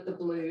lighter with the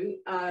blue.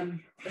 The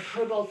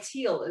cobalt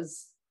teal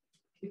is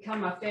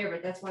become my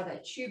favorite. That's why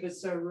that tube is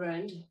so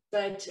ruined,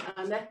 but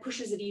that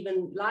pushes it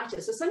even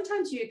lighter. So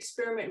sometimes you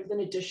experiment with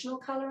an additional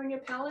color in your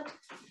palette,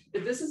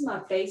 but this is my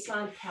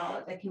baseline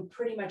palette that can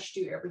pretty much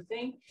do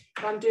everything.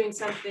 If I'm doing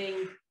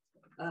something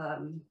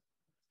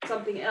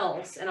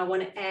else and I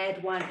want to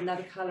add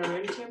another color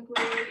in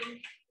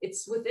temporarily,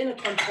 it's within a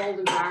controlled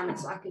environment,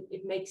 so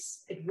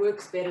it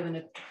works better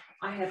than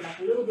I have like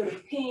a little bit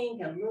of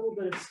pink and a little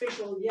bit of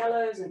special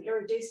yellows and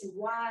iridescent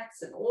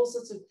whites and all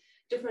sorts of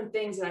different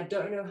things, and I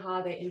don't know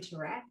how they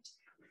interact.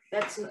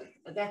 That's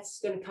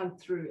going to come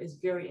through as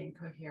very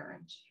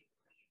incoherent.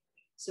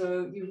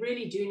 So you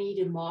really do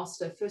need to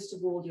master, first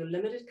of all, your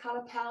limited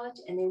color palette,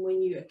 and then when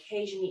you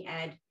occasionally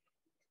add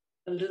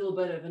a little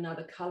bit of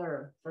another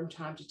color from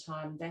time to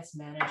time, that's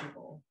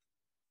manageable.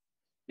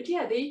 But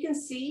yeah, there you can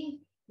see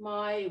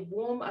my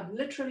warm. I've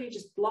literally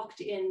just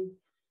blocked in.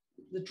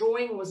 The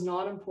drawing was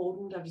not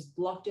important. I just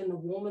blocked in the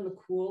warm and the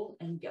cool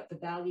and got the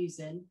values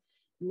in.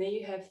 And there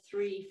you have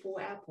 3, 4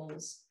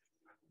 apples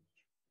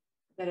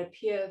that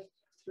appear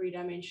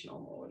three-dimensional,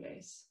 more or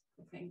less,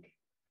 I think.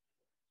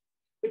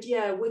 But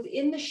yeah,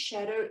 within the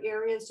shadow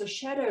areas, so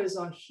shadows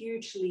are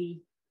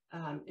hugely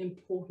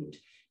important.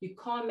 You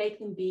can't make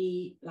them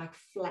be like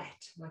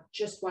flat, like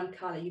just one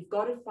color. You've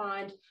got to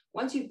find,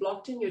 once you've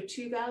blocked in your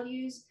 2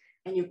 values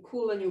and you're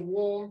cool and you're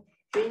warm,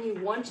 then you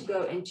want to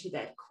go into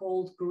that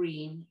cold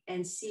green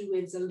and see where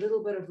there's a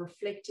little bit of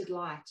reflected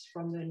light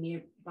from the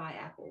nearby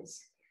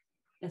apples.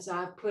 And so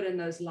I've put in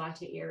those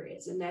lighter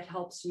areas, and that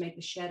helps to make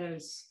the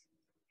shadows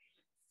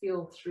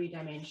feel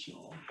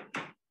three-dimensional.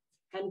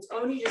 And it's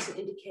only just an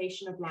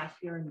indication of light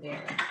here and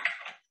there.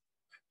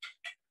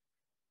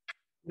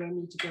 You don't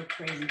need to go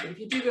crazy, but if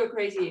you do go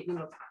crazy, it can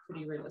look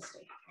pretty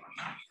realistic.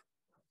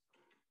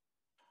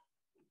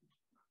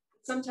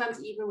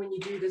 Sometimes even when you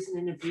do this in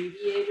an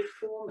abbreviated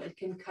form, it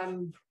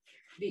can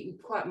be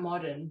quite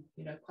modern,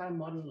 you know, quite a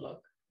modern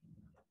look.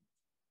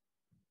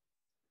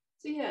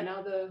 So yeah,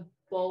 now the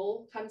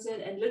bowl comes in,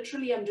 and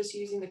literally I'm just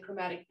using the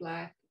chromatic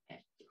black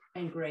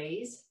and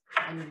grays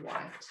and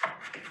white.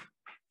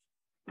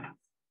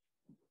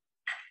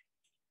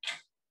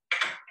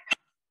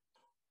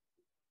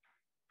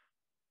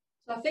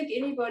 So I think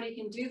anybody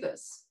can do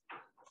this.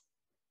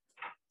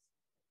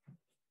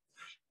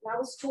 I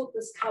was taught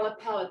this color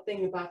palette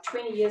thing about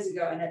 20 years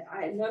ago, and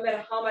no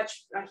matter how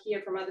much I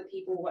hear from other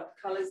people what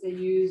colors they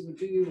use or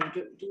do or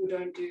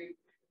don't do,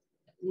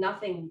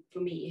 nothing for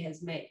me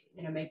has made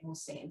more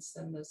sense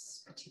than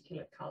this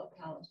particular color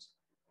palette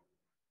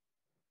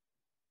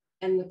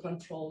and the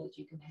control that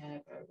you can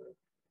have over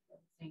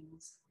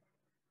things.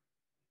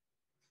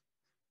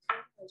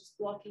 I'm just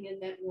blocking in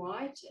that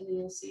white, and then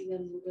you'll see then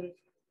a little bit of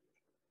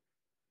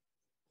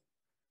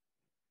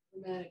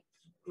chromatic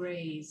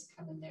grays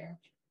come in there.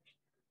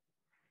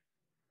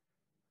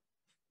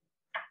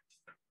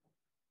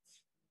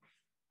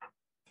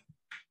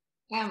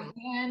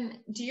 And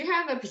do you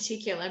have a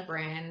particular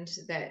brand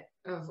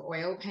of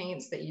oil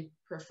paints that you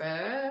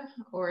prefer,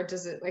 or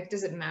does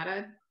it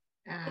matter?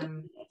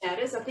 That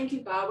is, I think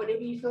you buy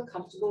whatever you feel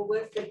comfortable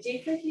with, but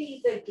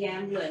definitely the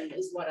Gamblin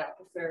is what I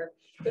prefer.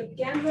 But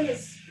Gamblin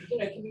is,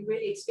 can be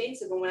really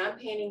expensive. And when I'm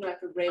painting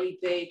like a really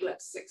big,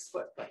 like 6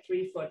 foot by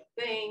 3 foot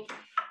thing,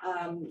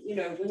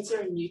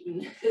 Winsor &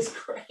 Newton is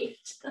great.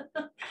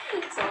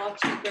 It's a lot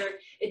cheaper.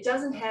 It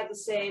doesn't have the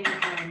same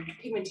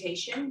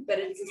pigmentation, but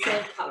it's the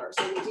same color.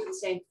 So we do the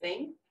same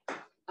thing,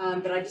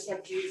 but I just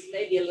have to use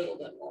maybe a little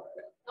bit more.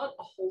 Not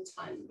a whole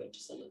ton, but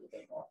just a little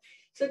bit more.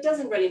 So it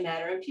doesn't really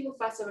matter. And people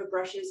fuss over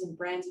brushes and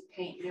brands of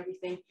paint and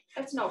everything.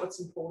 That's not what's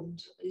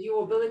important.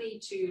 Your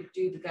ability to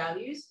do the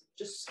values,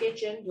 just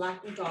sketch in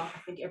light and dark. I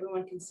think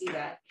everyone can see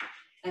that.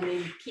 And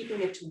then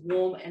keeping it to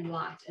warm and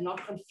light and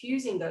not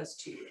confusing those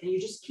two. And you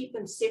just keep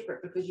them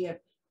separate because you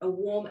have a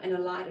warm and a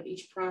light of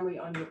each primary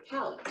on your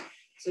palette.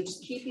 So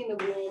just keeping the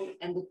warm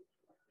and the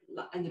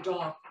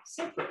dark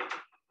separate.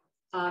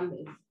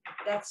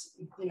 That's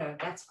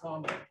far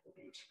more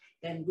important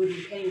than would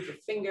you paint with a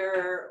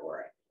finger or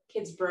a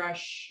kid's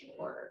brush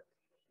or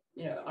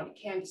on a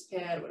canvas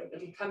pad or whatever.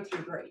 It'll come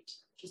through great.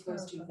 Just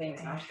those two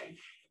things, I think.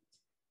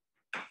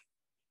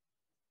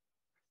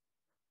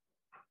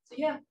 So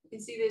yeah, you can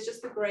see there's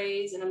just the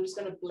grays, and I'm just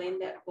going to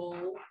blend that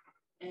bowl.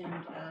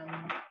 And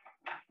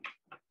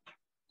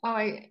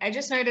I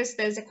just noticed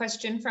there's a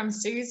question from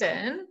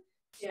Susan.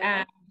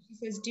 Yeah. She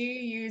says, do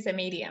you use a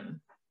medium?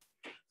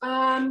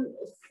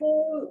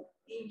 For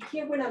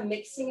here when I'm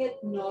mixing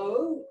it,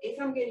 no. If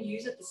I'm going to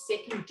use it the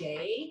second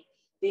day,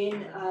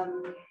 then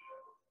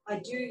I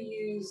do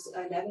use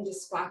lavender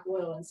spark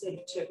oil instead of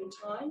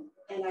turpentine,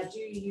 and I do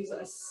use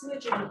a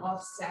smidgen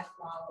of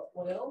safflower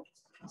oil.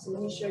 So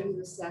let me show you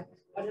the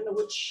I don't know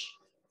which.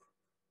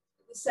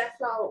 The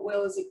safflower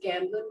oil is a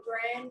Gamblin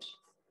brand.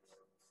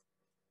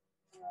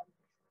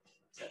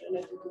 So I don't know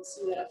if you can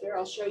see that up there.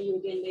 I'll show you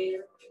again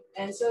later.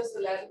 And so is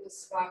the lavender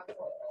spark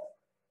oil,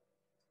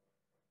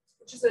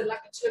 which is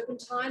like a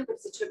turpentine, but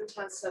it's a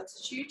turpentine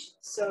substitute.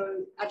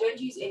 So I don't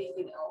use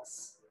anything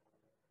else.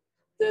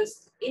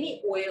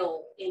 Any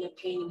oil in a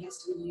painting has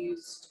to be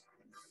used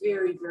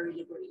very, very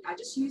liberally. I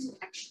just use it,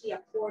 actually, I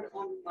pour it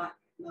on my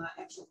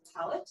actual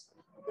palette,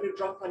 put a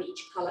drop on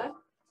each color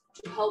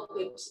to help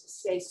it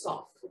stay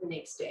soft for the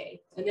next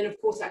day. And then, of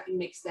course, I can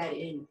mix that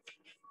in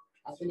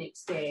the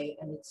next day,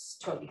 and it's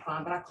totally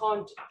fine. But I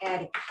can't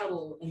add a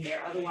puddle in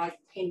there, otherwise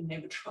the painting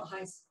never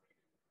dries.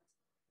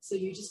 So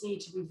you just need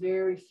to be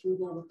very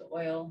frugal with the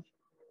oil,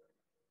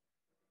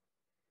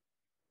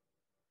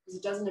 because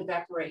it doesn't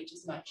evaporate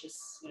as much as,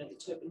 you know, the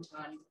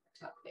turpentine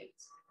type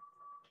things.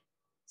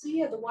 So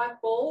yeah, the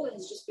white bowl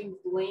has just been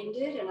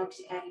blended, and I've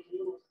just added a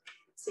little,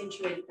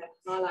 accentuated that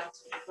highlight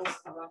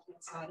across the right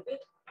hand side of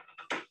it.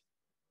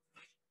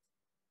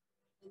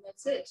 And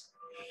that's it.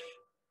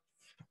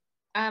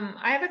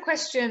 I have a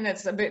question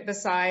that's a bit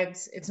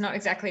besides, it's not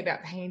exactly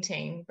about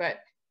painting, but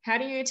how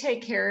do you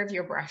take care of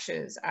your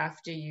brushes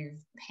after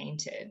you've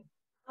painted?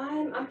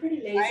 I'm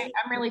pretty lazy.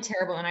 I'm really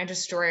terrible, and I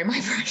destroy my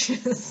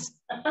brushes.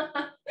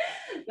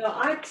 No,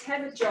 I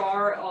have a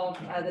jar of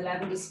the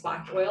lavender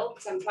spark oil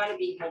because I'm trying to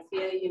be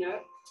healthier, you know.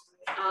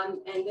 And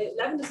the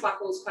lavender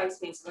spark oil is quite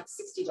expensive, like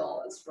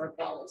 $60 for a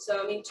bottle.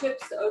 So I mean, the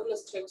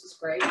odorless Turks is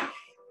great,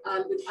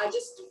 but I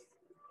just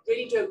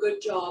really do a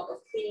good job of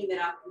cleaning that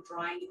up and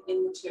drying it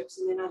in the tips,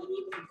 and then I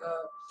leave them go.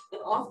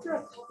 And after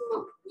a couple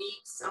of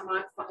weeks, I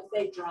might find, if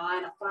they dry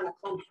and I find I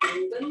can't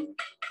bend them,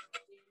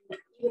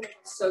 even if I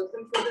soak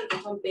them for a bit, if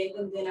I can't bend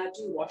them, then I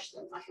do wash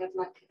them. I have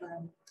like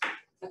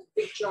a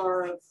big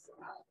jar of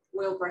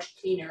oil brush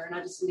cleaner, and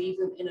I just leave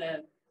them in a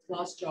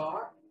glass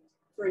jar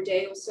for a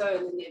day or so,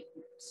 and then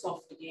they're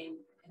soft again,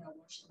 and I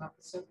wash them up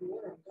with soap and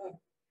water and go.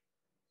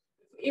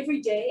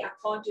 Every day, I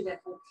can't do that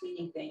whole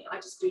cleaning thing. I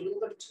just do a little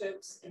bit of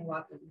Turks and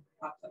wipe them.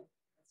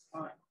 That's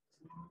fine.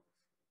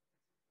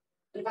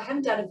 But if I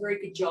haven't done a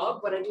very good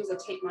job, what I do is I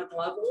take my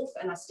glove off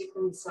and I stick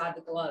them inside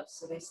the glove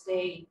so they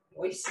stay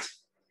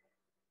moist.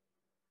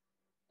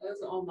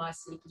 Those are all my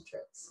sneaky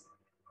tricks.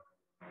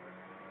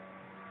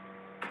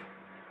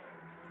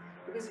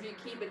 Because if you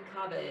keep it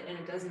covered and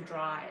it doesn't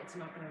dry, it's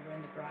not going to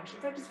ruin the brush.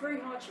 In fact, it's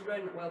very hard to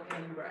ruin an oil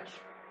painting brush.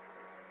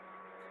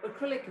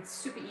 Acrylic, it's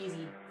super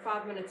easy.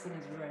 5 minutes and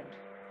it's ruined.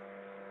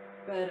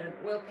 But an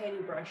oil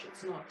painting brush,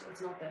 it's not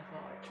that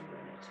hard to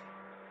ruin it.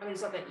 I mean,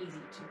 it's not that easy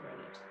to ruin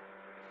it.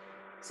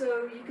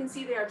 So you can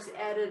see there, I've just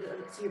added,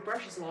 so your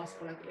brushes last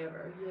for like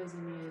ever, years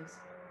and years.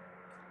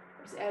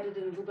 I've just added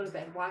in a little bit of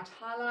that white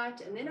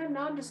highlight, and then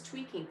now I'm just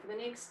tweaking. For the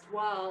next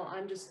while,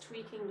 I'm just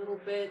tweaking little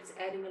bits,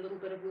 adding a little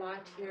bit of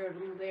light here, a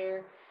little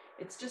there.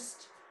 It's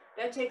just,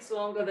 that takes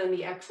longer than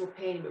the actual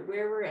painting, but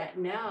where we're at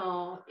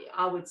now,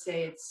 I would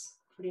say it's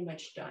pretty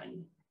much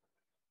done.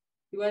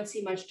 You won't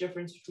see much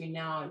difference between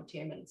now and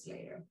 10 minutes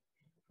later.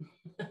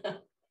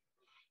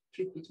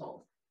 Truth be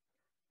told.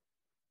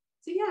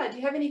 So yeah, do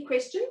you have any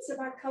questions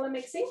about color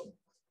mixing?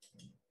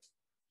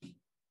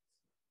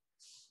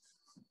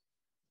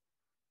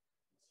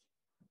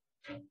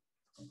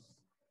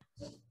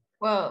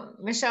 Well,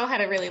 Michelle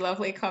had a really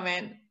lovely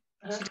comment.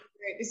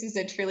 This is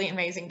a truly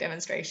amazing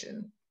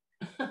demonstration.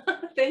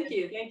 Thank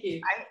you, thank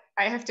you.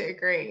 I have to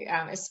agree,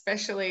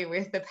 especially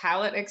with the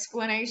palette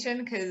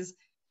explanation, because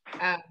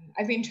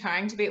I've been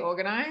trying to be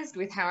organized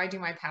with how I do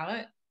my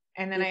palette,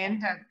 and then I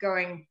end up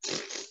going,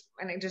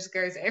 and it just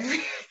goes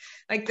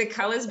like the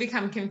colors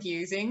become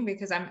confusing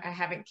because I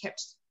haven't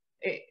kept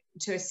it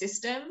to a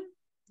system.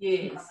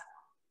 Yes.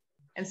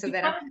 And so you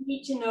then kind of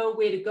need to know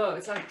where to go.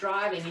 It's like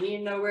driving. You need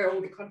to know where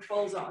all the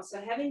controls are.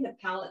 So having the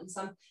palette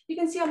and you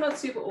can see I'm not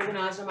super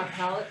organized on my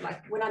palette.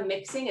 Like when I'm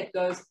mixing, it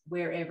goes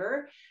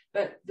wherever.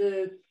 But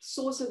the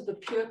source of the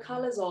pure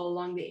colors are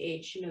along the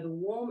edge, you know, the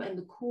warm and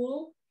the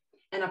cool.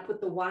 And I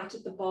put the white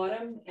at the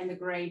bottom and the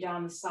gray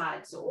down the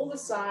side. So all the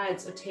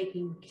sides are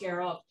taken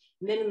care of.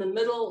 And then in the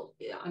middle,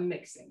 I'm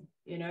mixing,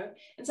 you know.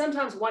 And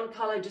sometimes one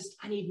color just,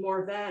 I need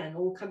more of that, and it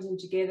all comes in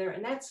together.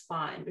 And that's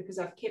fine because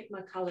I've kept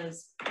my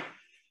colors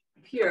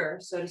pure,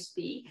 so to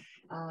speak,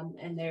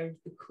 and they're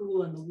the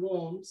cool and the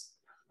warms.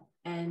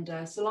 And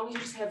so long as you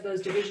just have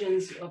those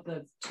divisions of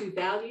the two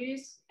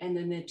values and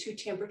then the two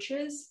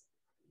temperatures,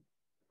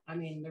 I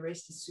mean, the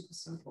rest is super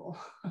simple.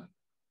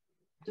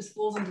 Just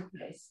falls into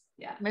place.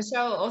 Yeah.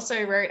 Michelle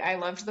also wrote, I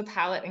loved the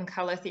palette and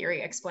color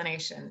theory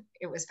explanation.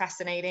 It was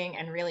fascinating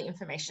and really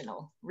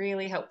informational,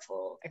 really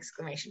helpful,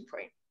 exclamation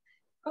point.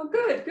 Oh,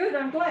 good, good.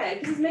 I'm glad,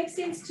 because it makes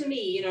sense to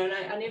me, you know, and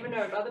I never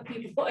know if other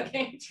people are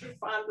going to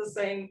find the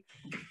same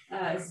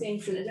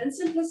sense in it. And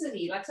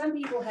simplicity, like some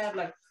people have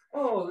like,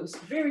 oh,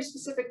 very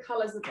specific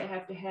colors that they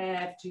have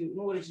to in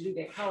order to do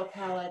their color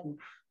palette, and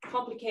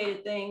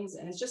complicated things,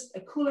 and it's just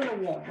a cool and a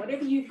warm.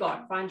 Whatever you've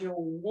got, find your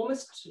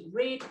warmest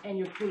red and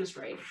your coolest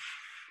red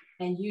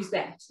and use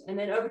that. And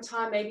then over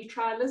time, maybe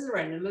try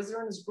alizarin.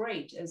 Alizarin is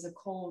great as a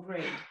cold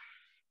red.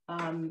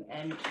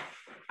 And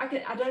I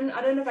don't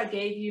know if I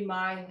gave you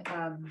my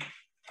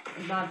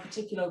my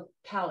particular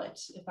palette,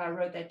 if I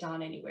wrote that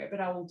down anywhere, but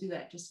I will do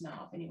that just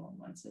now if anyone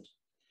wants it.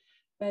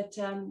 But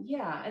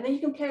yeah, and then you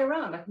can play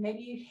around. Like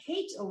maybe you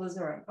hate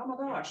alizarin, oh my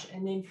gosh,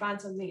 and then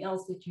find something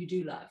else that you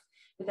do love.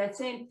 But that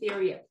same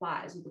theory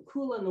applies with the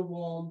cool and the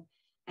warm,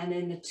 and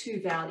then the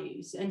two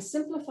values. And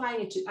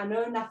simplifying it to, I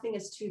know nothing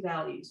is two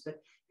values, but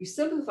you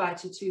simplify it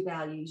to two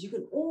values, you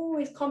can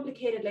always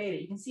complicate it later.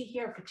 You can see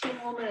here for 10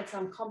 more minutes,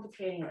 I'm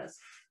complicating this.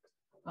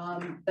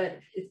 But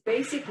it's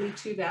basically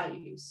two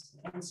values.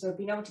 And so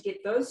being able to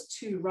get those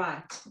two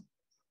right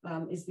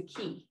is the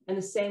key. And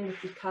the same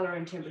with the color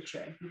and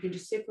temperature. You can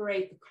just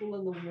separate the cool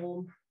and the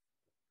warm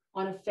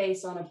on a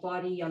face, on a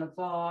body, on a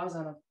vase,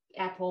 on an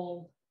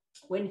apple,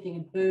 or anything,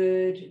 a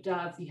bird,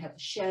 dove. You have the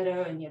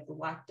shadow and you have the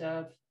white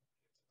dove.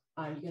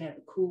 You're going to have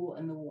the cool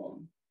and the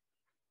warm.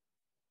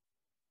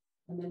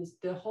 And then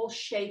the whole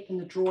shape and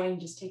the drawing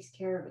just takes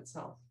care of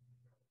itself.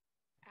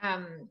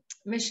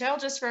 Michelle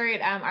just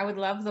wrote, I would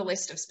love the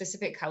list of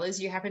specific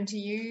colors you happen to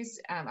use.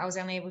 I was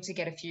only able to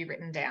get a few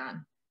written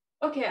down.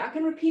 Okay, I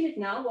can repeat it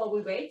now while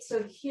we wait.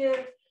 So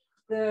here,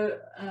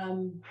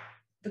 on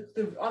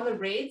the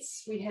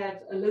reds, we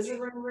have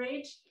alizarin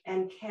red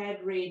and cad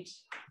red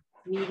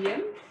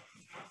medium.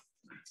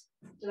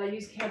 Did I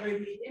use cad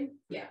red medium?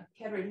 Yeah,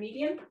 cad red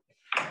medium.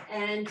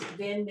 And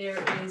then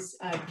there is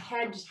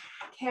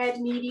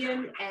cad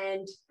medium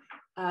and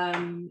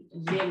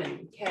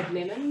cad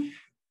lemon.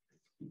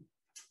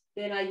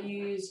 Then I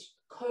used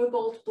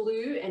cobalt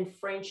blue and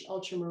French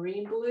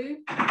ultramarine blue.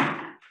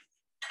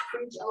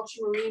 French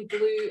ultramarine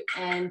blue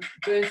and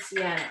burnt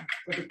sienna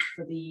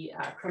for the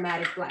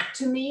chromatic black.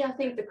 To me, I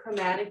think the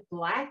chromatic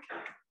black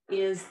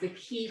is the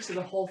key to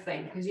the whole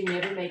thing because you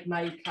never make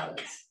muddy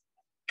colors.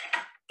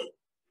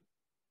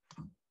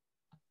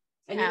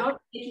 And you're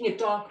not making it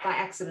dark by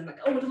accident, like,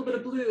 oh, a little bit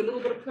of blue, a little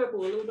bit of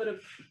purple, a little bit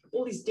of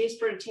all these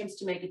desperate attempts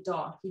to make it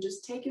dark. You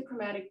just take your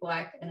chromatic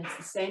black and it's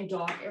the same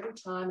dark every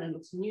time and it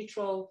looks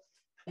neutral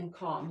and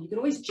calm. You can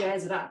always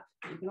jazz it up.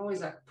 You can always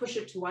like push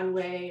it to one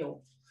way or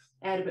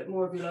add a bit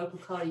more of your local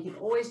color. You can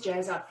always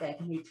jazz up that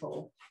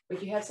neutral,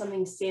 but you have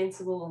something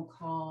sensible and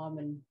calm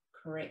and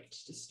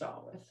correct to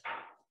start with.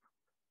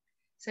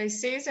 So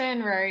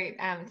Susan wrote,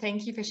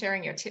 thank you for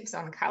sharing your tips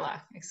on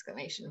color,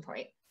 exclamation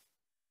point.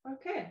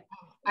 Okay.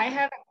 I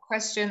have a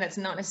question that's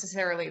not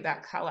necessarily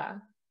about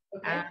color.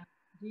 Okay.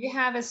 Do you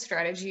have a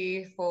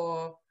strategy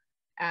for,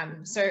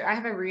 so I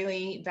have a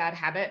really bad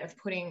habit of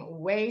putting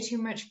way too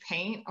much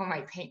paint on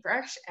my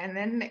paintbrush and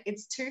then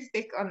it's too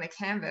thick on the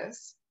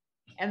canvas.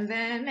 And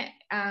then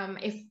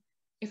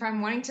if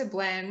I'm wanting to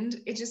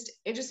blend, it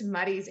just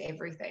muddies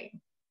everything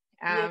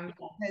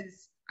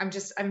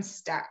because I'm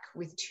stuck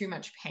with too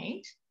much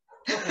paint.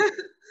 Okay.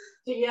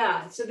 So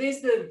yeah, so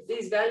there's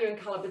value in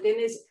color, but then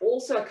there's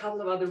also a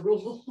couple of other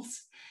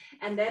rules,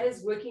 and that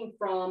is working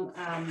from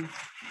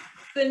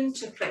thin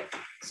to thick.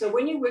 So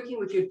when you're working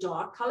with your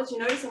dark colors, you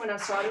notice that when I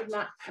started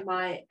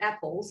my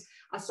apples,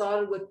 I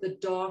started with the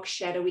dark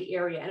shadowy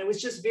area, and it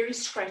was just very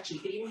scratchy. You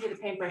could even hear the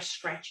paintbrush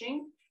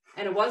scratching,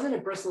 and it wasn't a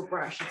bristle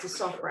brush, it's a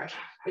soft brush,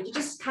 but you're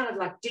just kind of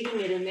like digging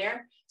it in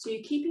there. So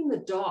you're keeping the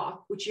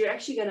dark, which you're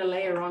actually going to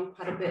layer on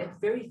quite a bit,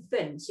 very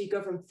thin. So you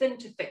go from thin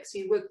to thick. So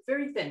you work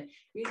very thin.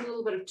 Use a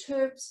little bit of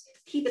terps,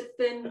 keep it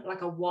thin,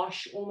 like a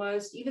wash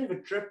almost. Even if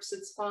it drips,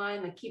 it's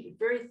fine. Like keep it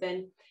very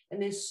thin,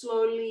 and then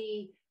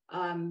slowly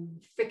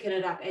thicken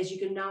it up as you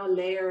can now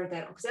layer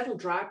that, because that'll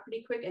dry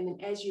pretty quick. And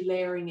then as you're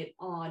layering it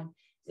on,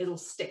 it'll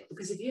stick.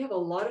 Because if you have a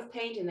lot of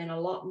paint and then a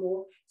lot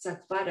more, it's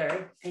like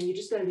butter, and you're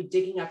just going to be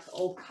digging up the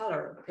old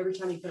color every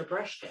time you put a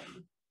brush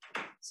down.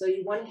 So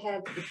you want to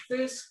have the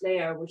first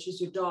layer, which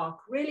is your dark,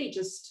 really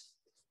just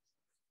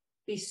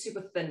be super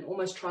thin,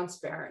 almost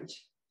transparent,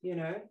 you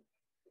know,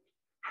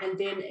 and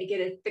then get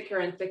it thicker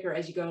and thicker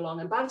as you go along.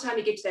 And by the time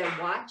you get to that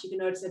white, you can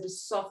notice I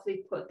just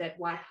softly put that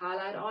white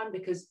highlight on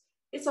because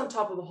it's on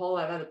top of a whole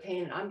lot of other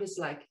paint. And I'm just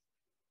like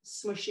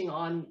smushing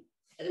on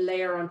a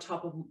layer on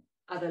top of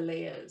other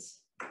layers.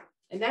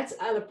 And that's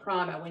a la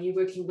primer, when you're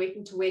working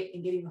wet to wet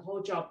and getting the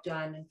whole job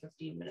done in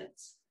 15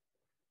 minutes.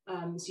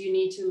 So you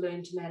need to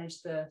learn to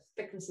manage the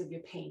thickness of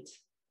your paint.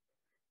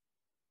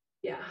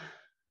 Yeah,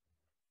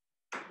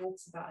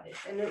 that's about it.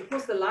 And of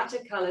course, the lighter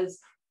colors,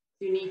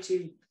 you need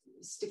to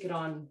stick it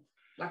on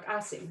like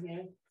icing, you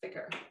know,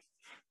 thicker.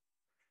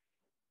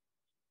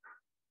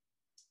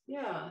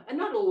 Yeah, and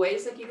not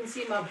always. Like you can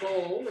see my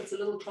bowl, it's a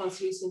little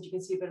translucent. You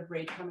can see a bit of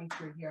red coming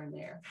through here and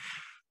there.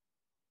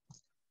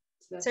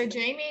 So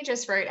Jamie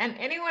just wrote, and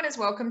anyone is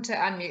welcome to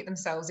unmute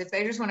themselves if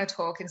they just want to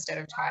talk instead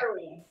of type.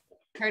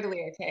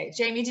 Totally okay.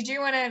 Jamie, did you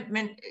want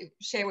to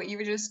share what you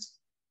were just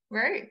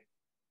wrote?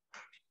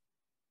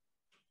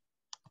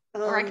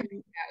 Or I can read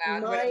it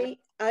out loud.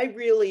 I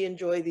really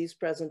enjoy these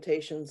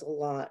presentations a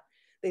lot.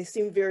 They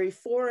seem very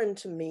foreign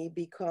to me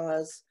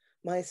because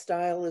My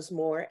style is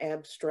more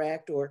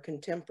abstract or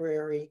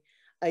contemporary.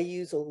 I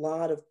use a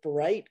lot of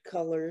bright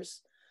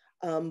colors,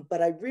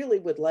 but I really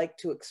would like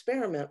to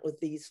experiment with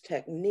these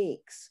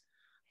techniques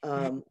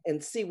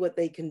and see what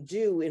they can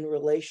do in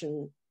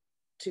relation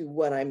to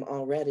what I'm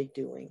already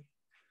doing.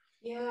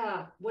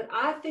 Yeah, what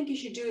I think you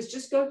should do is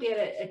just go get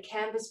a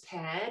canvas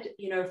pad,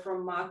 you know,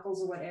 from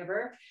Michael's or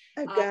whatever.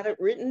 I've got it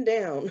written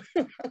down.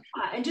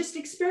 And just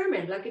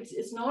experiment. Like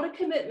it's not a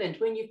commitment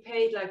when you've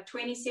paid like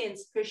 20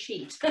 cents per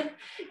sheet.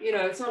 You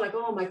know, it's not like,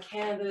 oh, my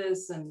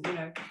canvas and, you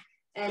know,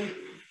 and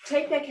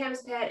take that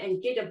canvas pad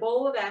and get a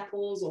bowl of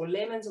apples or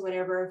lemons or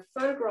whatever,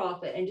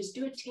 photograph it and just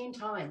do it 10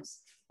 times,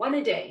 one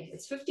a day.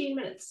 It's 15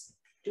 minutes.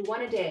 Do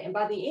one a day. And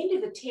by the end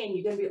of the 10,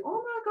 you're going to be,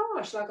 oh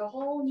my gosh, like a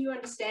whole new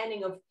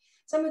understanding of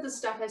some of the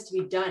stuff has to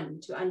be done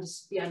to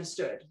be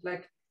understood.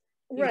 Like,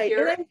 right.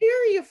 And I'm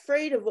very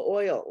afraid of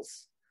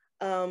oils.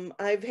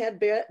 I've had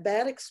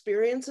bad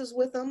experiences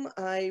with them.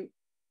 I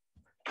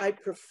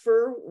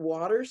prefer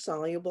water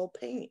soluble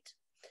paint.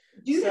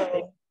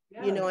 So,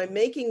 yeah. You know, I'm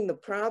making the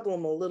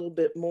problem a little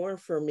bit more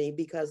for me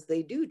because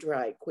they do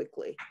dry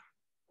quickly.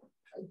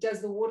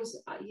 Does the water,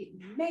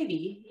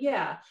 maybe,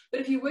 yeah.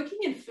 But if you're working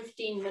in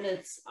 15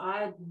 minutes,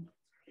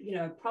 you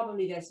know,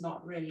 probably that's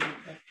not really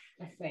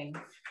a thing.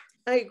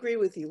 I agree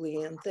with you,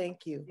 Leanne.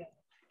 Thank you. Yeah.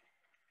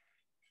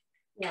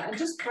 Yeah, and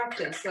just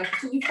practice, like,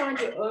 so you find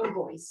your own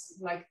voice.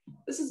 Like,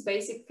 this is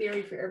basic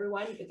theory for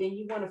everyone, but then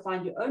you want to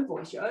find your own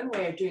voice, your own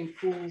way of doing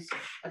pools.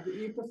 Like,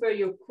 you prefer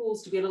your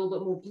pools to be a little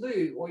bit more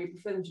blue, or you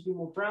prefer them to be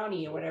more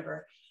browny or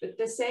whatever. But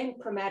the same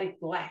chromatic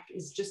black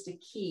is just a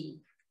key.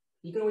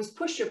 You can always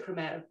push your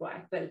chromatic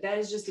black, but that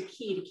is just a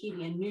key to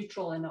keeping it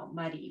neutral and not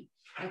muddy.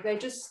 Like, they're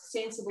just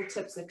sensible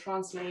tips that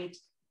translate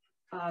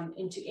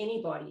into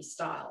anybody's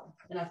style.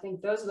 And I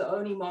think those are the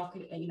only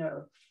market, you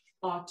know,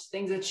 art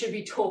things that should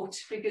be taught,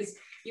 because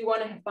you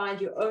want to find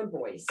your own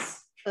voice.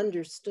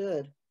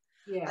 Understood.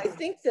 Yeah. I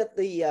think that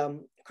the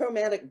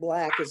chromatic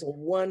black is a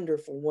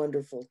wonderful,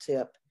 wonderful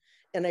tip.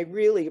 And I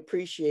really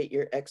appreciate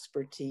your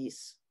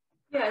expertise.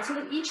 Yeah, so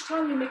that each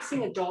time you're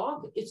mixing a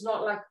dark, it's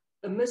not like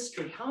a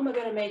mystery. How am I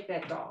going to make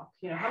that dark?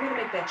 You know, how am I going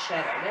to make that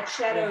shadow? That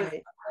shadow is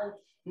a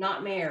whole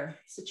nightmare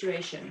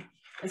situation.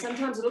 And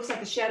sometimes it looks like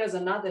the shadow is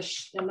another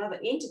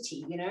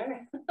entity, you know,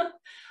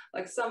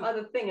 like some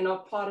other thing and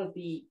not part of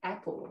the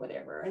apple or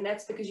whatever. And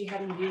that's because you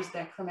haven't used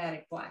that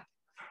chromatic black.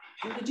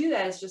 And to do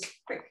that, it's just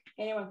quick.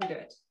 Anyone can do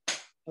it.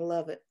 I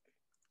love it.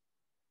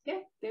 Yeah,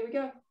 there we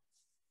go.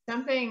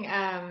 Something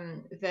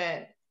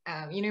that,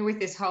 you know, with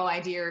this whole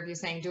idea of you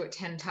saying do it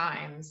 10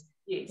 times,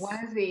 yes.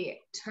 One of the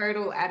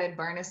total added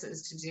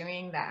bonuses to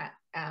doing that,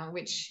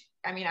 which,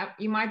 I mean,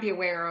 you might be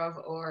aware of,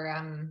 or,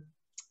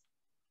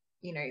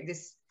 you know,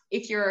 this,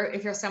 if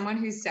you're someone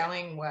who's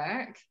selling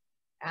work,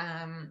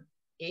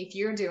 if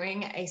you're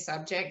doing a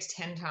subject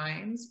 10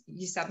 times,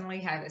 you suddenly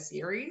have a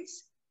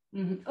series.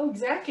 Mm-hmm. Oh,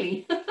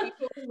 exactly.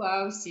 People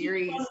love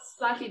series.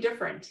 Slightly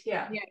different,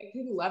 yeah. Yeah,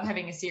 people love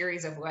having a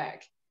series of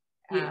work.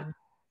 Yeah.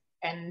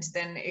 And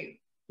then,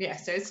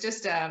 so it's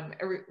just a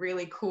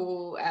really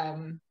cool,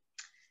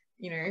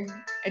 you know,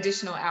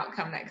 additional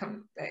outcome that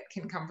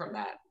can come from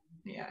that.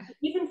 Yeah.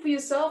 Even for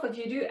yourself, if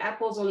you do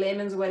apples or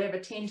lemons or whatever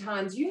 10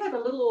 times, you have a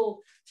little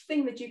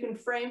thing that you can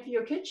frame for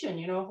your kitchen,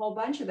 you know, a whole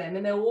bunch of them,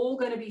 and they're all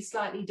going to be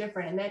slightly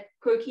different. And that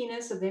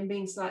quirkiness of them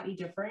being slightly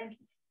different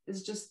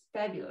is just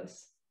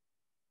fabulous.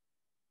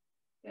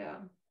 Yeah.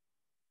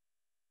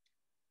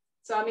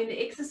 So, I mean,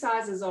 the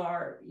exercises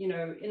are, you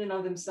know, in and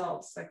of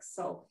themselves, like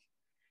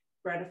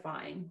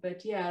self-gratifying.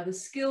 But yeah, the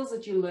skills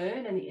that you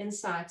learn and the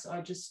insights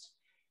are just,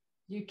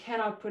 you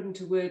cannot put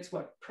into words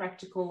what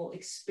practical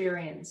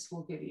experience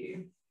will give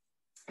you.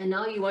 And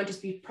now you won't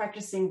just be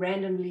practicing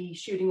randomly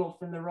shooting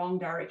off in the wrong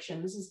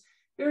direction. This is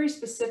very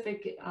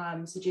specific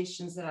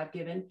suggestions that I've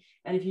given.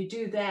 And if you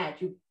do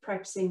that, you're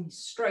practicing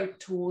straight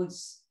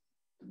towards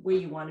where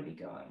you want to be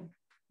going.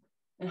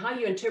 And how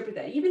you interpret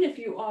that, even if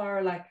you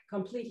are like a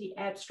completely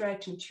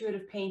abstract,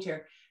 intuitive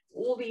painter,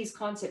 all these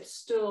concepts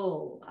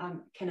still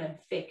can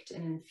affect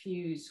and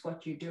infuse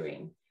what you're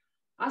doing.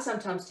 I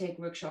sometimes take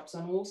workshops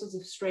on all sorts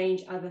of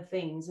strange other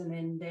things, and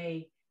then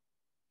they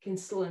can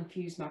still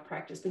infuse my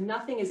practice. But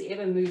nothing has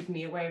ever moved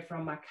me away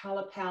from my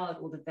color palette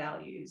or the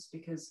values,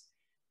 because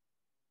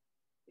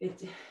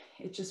it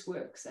just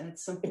works, and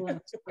it's simple and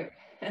it's quick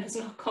and it's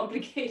not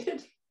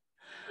complicated.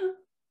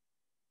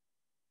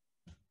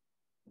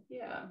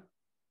 Yeah.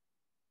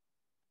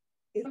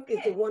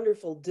 It's a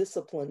wonderful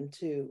discipline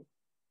too.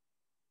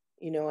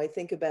 You know, I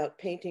think about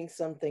painting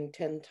something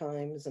 10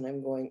 times and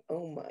I'm going,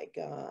 oh my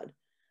God,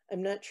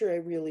 I'm not sure I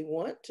really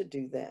want to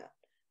do that.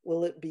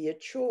 Will it be a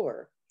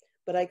chore?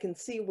 But I can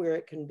see where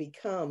it can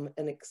become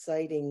an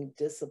exciting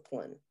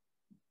discipline.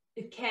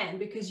 It can,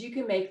 because you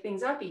can make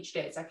things up each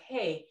day. It's like,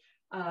 hey,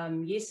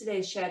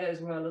 yesterday's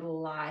shadows were a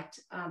little light.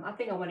 I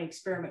think I want to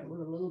experiment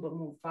with a little bit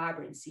more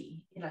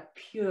vibrancy, like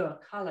pure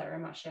color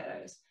in my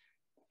shadows,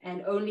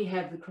 and only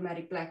have the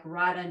chromatic black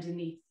right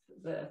underneath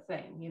the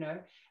thing, you know.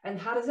 And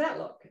how does that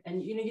look?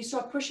 And, you know, you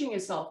start pushing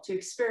yourself to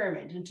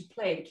experiment and to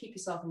play, to keep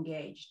yourself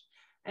engaged.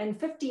 And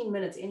 15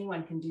 minutes,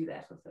 anyone can do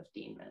that for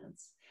 15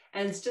 minutes.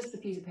 And it's just a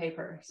piece of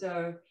paper.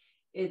 So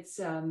it's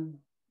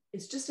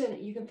just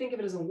you can think of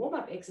it as a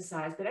warm-up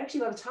exercise, but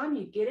actually by the time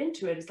you get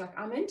into it, it's like,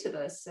 I'm into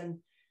this, and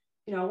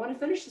you know, I want to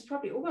finish this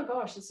properly. Oh my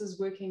gosh, this is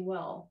working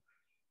well.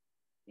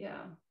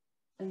 Yeah.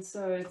 And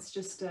so it's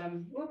just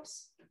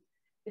whoops.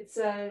 It's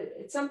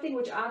something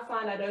which I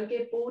find I don't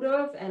get bored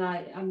of, and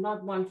I'm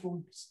not one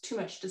for too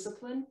much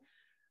discipline.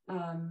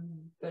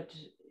 But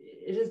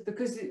it is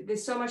because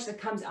there's so much that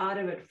comes out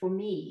of it for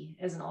me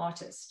as an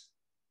artist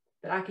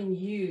that I can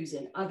use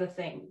in other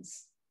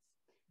things.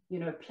 You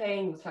know,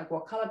 playing with like,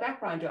 what color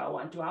background do I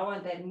want? Do I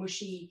want that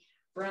mushy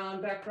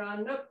brown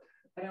background? Nope,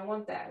 I don't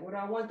want that. What do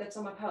I want that's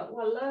on my palette?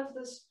 Well, I love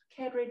this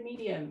cad red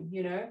medium,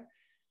 you know,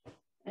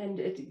 and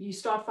you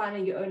start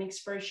finding your own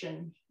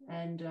expression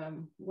and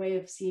way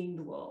of seeing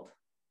the world,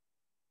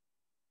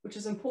 which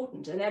is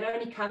important. And that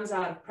only comes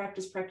out of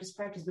practice, practice,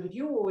 practice. But if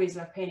you're always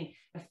like painting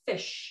a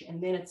fish,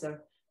 and then it's a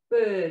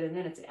bird, and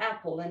then it's an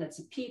apple, then it's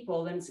a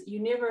people, then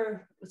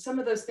some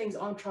of those things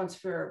aren't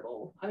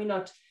transferable. I mean,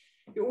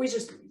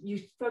 you're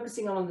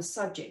focusing on the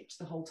subject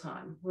the whole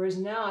time. Whereas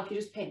now, if you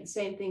just paint the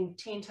same thing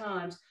 10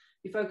 times,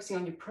 you're focusing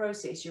on your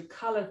process, your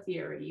color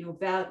theory, your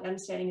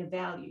understanding of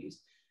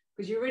values,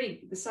 because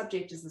the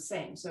subject is the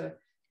same. So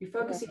you're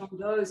focusing on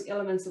those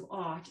elements of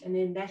art, and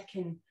then that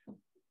can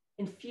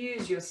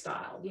infuse your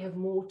style.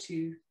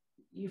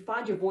 You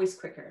find your voice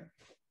quicker,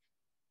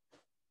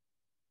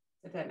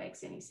 if that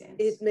makes any sense.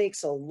 It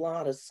makes a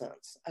lot of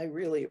sense. I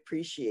really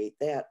appreciate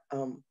that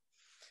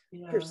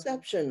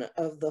perception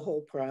of the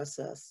whole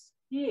process.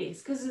 Yes,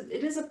 because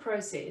it is a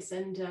process,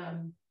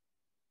 and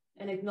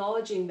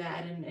acknowledging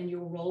that and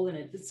your role in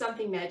it. There's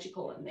something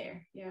magical in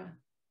there. Yeah.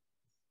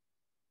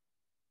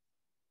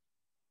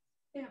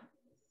 Yeah.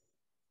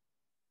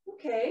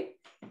 Okay.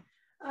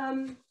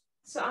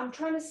 So I'm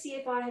trying to see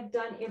if I have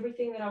done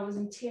everything that I was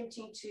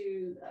attempting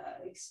to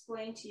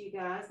explain to you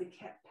guys, the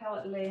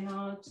palette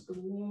layout, the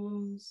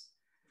wombs.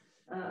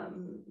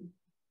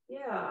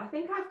 Yeah, I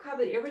think I've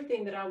covered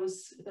everything that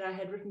I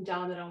had written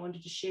down that I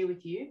wanted to share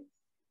with you.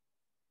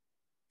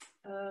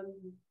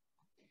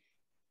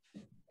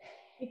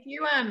 If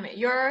you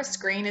your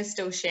screen is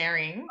still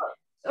sharing.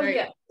 Oh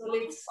yeah. So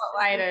let's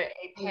spotlight a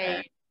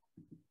page.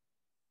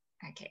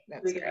 Okay,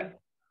 that's great.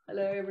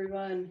 Hello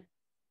everyone.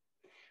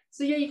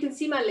 So yeah, you can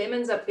see my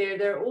lemons up there.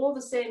 They're all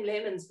the same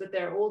lemons, but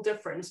they're all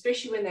different,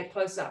 especially when they're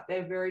close up.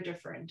 They're very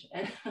different.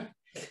 And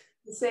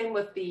the same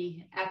with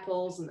the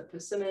apples and the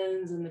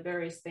persimmons and the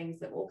various things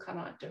that all come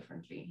out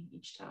differently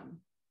each time.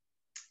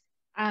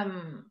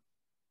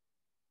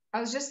 I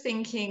was just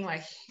thinking,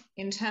 like,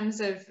 in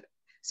terms of,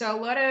 so a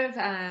lot of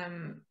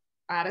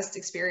artists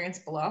experience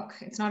block.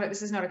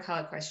 This is not a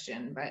color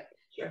question, but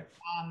sure.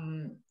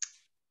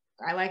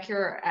 I like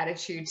your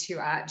attitude to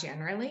art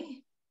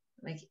generally.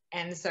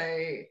 And so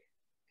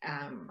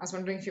I was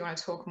wondering if you want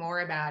to talk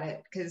more about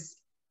it, because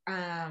I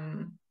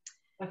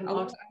have a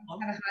hard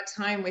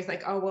time with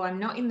like, oh, well, I'm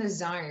not in the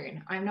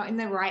zone. I'm not in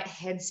the right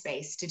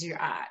headspace to do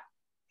art.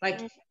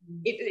 Like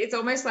it's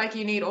almost like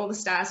you need all the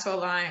stars to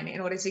align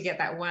in order to get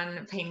that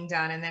one painting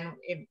done, and then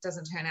it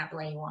doesn't turn out the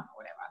way you want or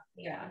whatever.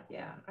 Yeah,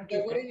 yeah. So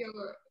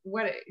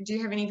do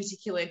you have any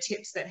particular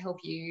tips that help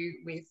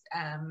you with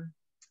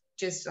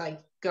just like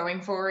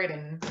going for it?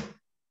 And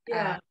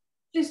yeah.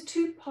 There's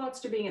two parts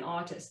to being an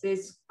artist.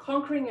 There's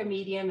conquering a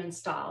medium and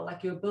style,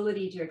 like your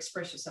ability to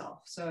express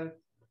yourself. So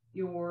if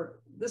you're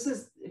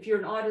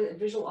an artist, a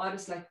visual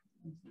artist, like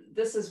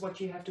this is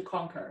what you have to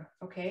conquer.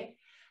 Okay.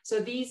 So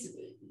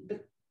the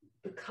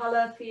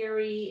color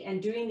theory and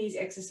doing these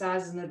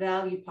exercises and the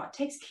value part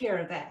takes care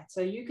of that.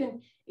 So you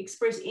can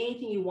express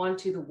anything you want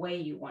to the way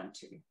you want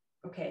to.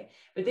 Okay.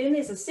 But then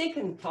there's a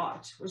second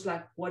part, which is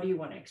like, what do you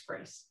want to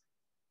express?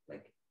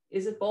 Like,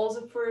 is it bowls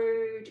of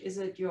fruit? Is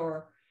it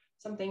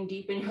something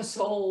deep in your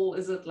soul?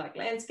 Is it like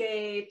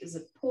landscape? Is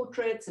it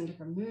portraits and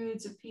different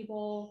moods of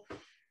people?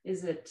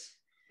 Is it,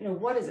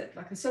 what is it?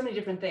 Like there's so many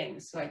different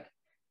things like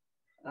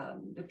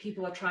that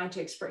people are trying to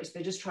express.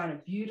 They're just trying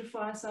to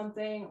beautify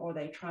something, or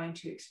they're trying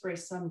to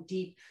express some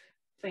deep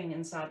thing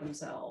inside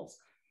themselves.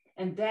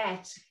 And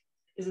that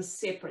is a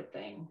separate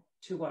thing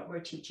to what we're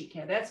teaching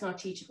here. That's not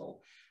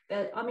teachable.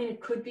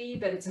 It could be,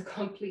 but it's a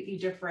completely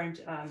different,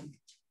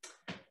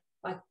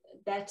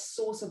 that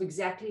source of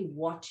exactly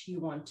what you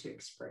want to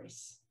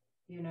express.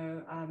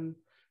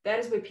 That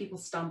is where people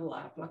stumble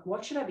up. Like,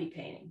 what should I be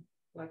painting?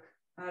 Like,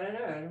 I don't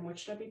know. What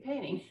should I be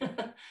painting?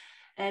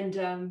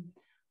 And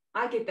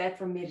I get that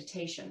from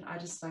meditation. I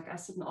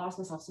sit and ask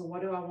myself, so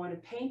what do I want to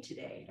paint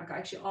today? Like I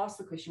actually ask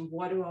the question,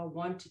 what do I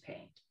want to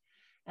paint?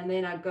 And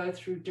then I go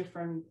through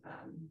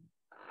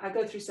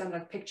some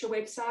like picture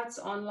websites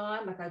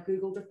online. Like I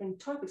Google different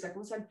topics. Like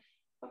I'm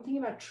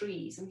thinking about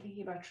trees. And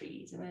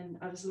then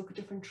I just look at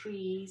different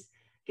trees,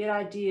 get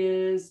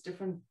ideas,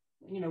 different,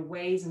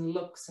 ways and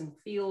looks and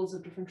feels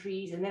of different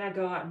trees. And then I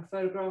go out and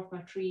photograph my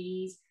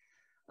trees.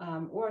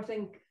 Or I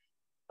think,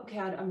 okay,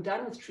 I'm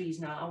done with trees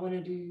now.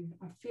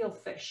 I feel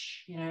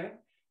fish,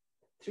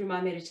 through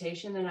my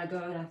meditation. Then I go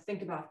and I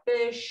think about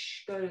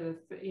fish, go to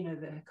the, you know,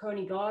 the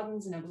Coney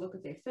Gardens and have a look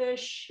at their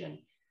fish and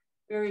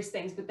various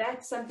things. But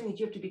that's something that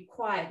you have to be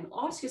quiet and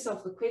ask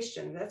yourself the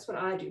question. That's what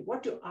I do.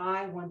 What do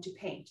I want to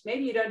paint?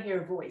 Maybe you don't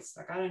hear a voice,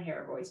 like I don't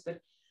hear a voice, but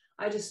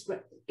I just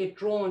get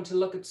drawn to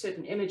look at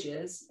certain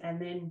images, and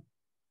then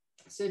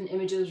certain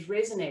images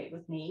resonate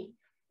with me.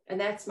 And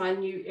that's my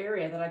new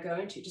area that I go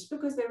into just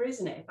because they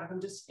resonate. Like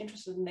I'm just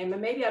interested in them.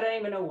 And maybe I don't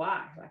even know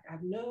why. Like I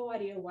have no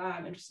idea why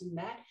I'm interested in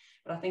that.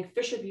 But I think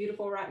fish are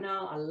beautiful right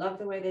now. I love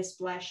the way they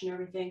splash and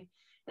everything.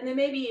 And then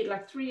maybe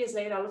like 3 years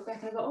later, I look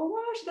back and I go, oh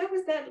gosh, that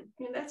was that.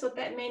 You know, that's what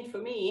that meant for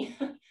me.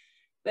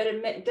 But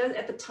it does,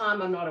 at the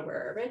time, I'm not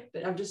aware of it.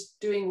 But I'm just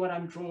doing what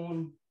I'm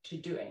drawn to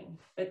doing.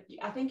 But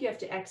I think you have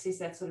to access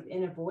that sort of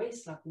inner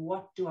voice. Like,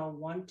 what do I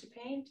want to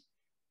paint?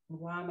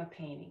 Why am I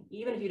painting?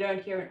 Even if you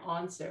don't hear an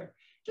answer,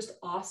 just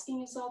asking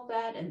yourself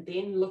that and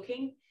then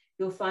looking,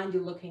 you'll find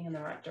you're looking in the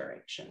right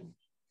direction.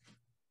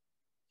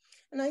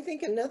 And I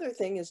think another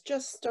thing is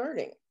just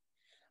starting.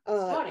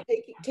 Starting.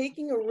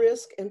 Taking a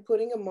risk and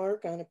putting a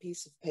mark on a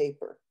piece of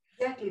paper.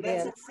 Exactly.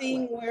 That's and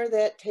seeing where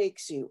that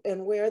takes you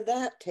and where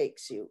that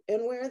takes you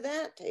and where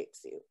that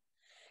takes you.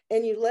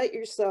 And you let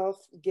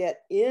yourself get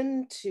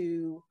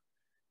into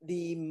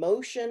the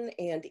motion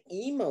and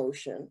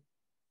emotion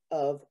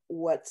of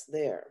what's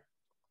there.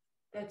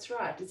 That's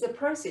right. It's a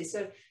process.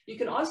 So you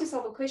can ask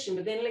yourself a question,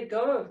 but then let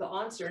go of the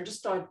answer and just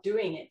start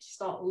doing it.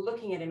 Start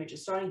looking at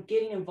images, starting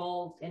getting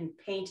involved in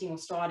painting, or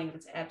starting if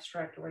it's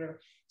abstract or whatever.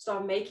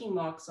 Start making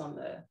marks on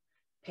the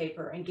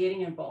paper and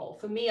getting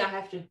involved. For me, I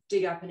have to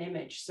dig up an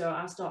image. So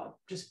I start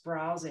just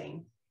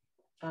browsing.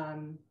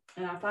 And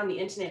I find the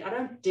internet, I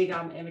don't dig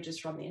up images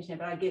from the internet,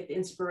 but I get the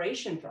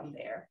inspiration from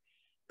there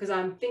because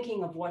I'm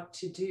thinking of what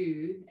to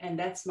do. And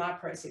that's my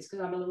process because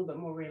I'm a little bit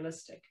more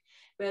realistic.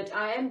 But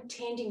I am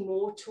tending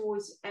more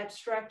towards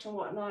abstract and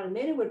whatnot. And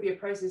then it would be a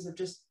process of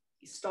just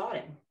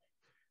starting,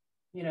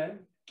 you know,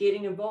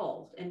 getting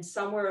involved. And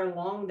somewhere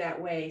along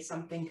that way,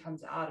 something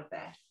comes out of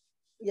that.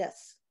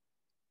 Yes.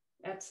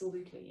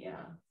 Absolutely,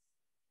 yeah.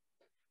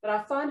 But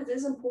I find it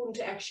is important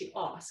to actually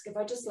ask. If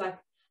I just like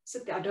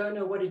sit there, I don't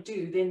know what to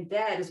do, then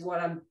that is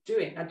what I'm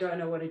doing. I don't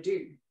know what to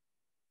do.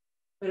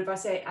 But if I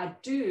say I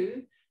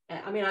do,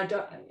 I mean, I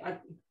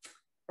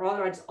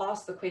just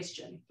ask the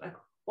question, like,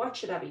 what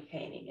should I be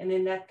painting? And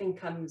then that thing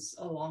comes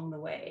along the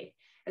way,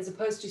 as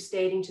opposed to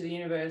stating to the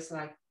universe,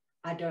 like,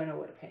 I don't know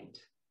what to paint.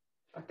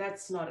 Like,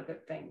 that's not a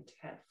good thing to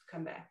have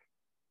come back.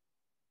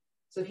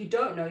 So if you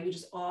don't know, you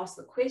just ask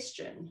the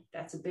question.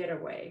 That's a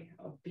better way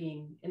of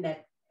being in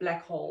that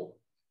black hole.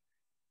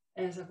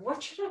 And it's like,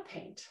 what should I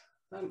paint?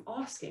 I'm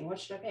asking, what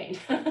should I paint?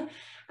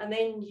 And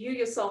then you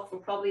yourself will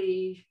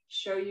probably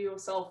show you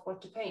yourself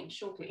what to paint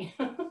shortly.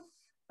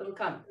 It'll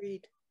come.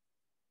 Agreed.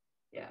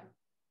 Yeah.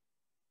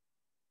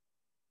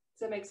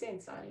 Does that make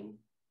sense, Eileen?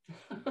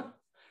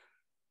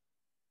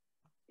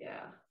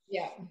 Yeah.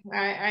 Yeah,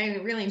 I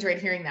really enjoyed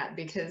hearing that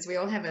because we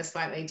all have a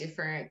slightly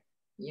different,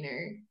 you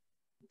know,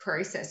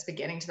 process for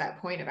getting to that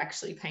point of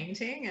actually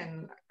painting,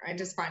 and I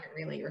just find it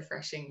really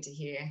refreshing to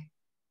hear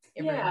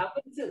everyone. Yeah,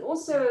 but it's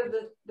also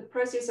the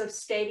process of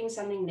stating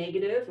something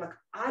negative, like,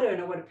 I don't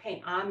know what to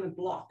paint, I'm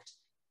blocked.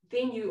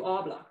 Then you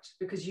are blocked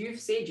because you've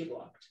said you're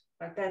blocked.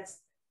 Like, that's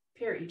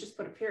period. You just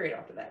put a period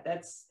after that.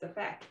 That's the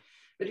fact.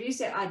 But if you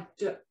say,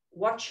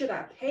 what should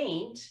I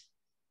paint?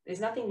 There's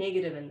nothing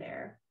negative in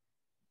there.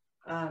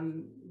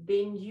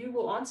 Then you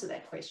will answer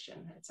that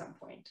question at some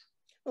point.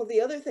 Well,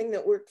 the other thing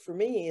that worked for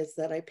me is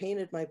that I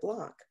painted my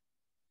block.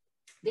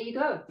 There you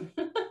go.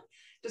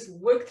 Just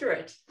work through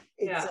it.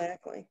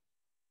 Exactly.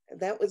 Yeah.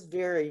 That was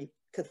very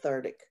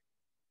cathartic.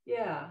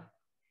 Yeah.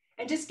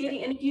 And just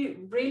getting, and if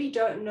you really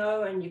don't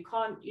know and you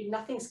can't,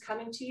 nothing's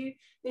coming to you,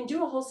 then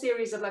do a whole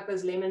series of like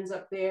those lemons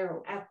up there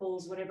or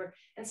apples, whatever.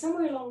 And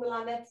somewhere along the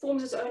line that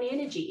forms its own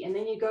energy. And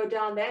then you go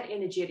down that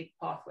energetic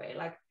pathway,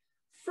 like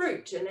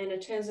fruit, and then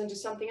it turns into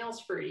something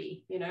else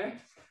fruity, you know?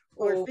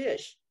 Or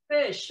fish.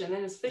 Fish, and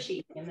then it's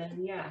fishy. And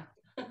then, yeah.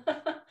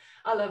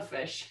 I love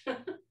fish.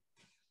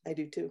 I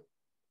do too.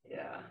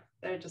 Yeah.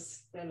 They're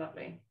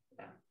lovely.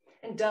 Yeah.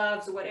 And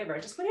doves or whatever,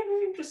 just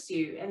whatever interests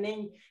you. And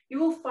then you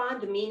will find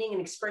the meaning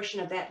and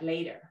expression of that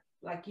later.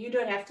 Like, you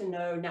don't have to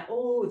know now,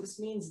 oh, this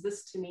means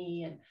this to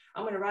me, and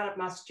I'm going to write up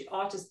my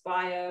artist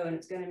bio and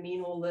it's going to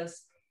mean all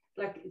this.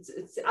 Like,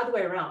 it's the other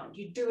way around.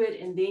 You do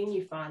it and then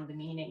you find the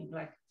meaning,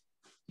 like,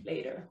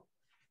 later.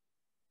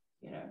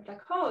 You know,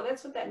 like, oh,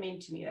 that's what that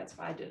meant to me. That's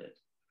why I did it.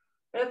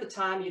 But at the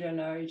time, you don't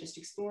know. You're just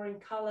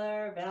exploring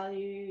color,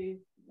 value,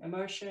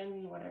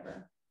 emotion,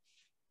 whatever.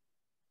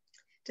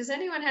 Does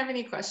anyone have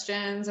any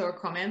questions or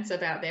comments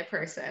about their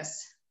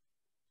process,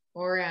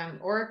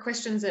 or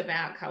questions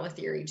about color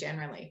theory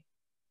generally?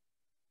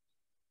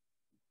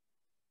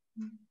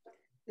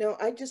 No,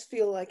 I just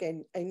feel like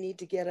I need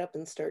to get up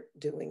and start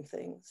doing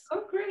things.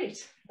 Oh,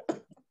 great.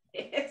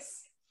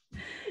 Yes,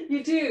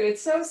 you do.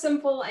 It's so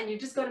simple, and you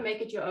just got to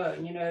make it your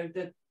own. You know,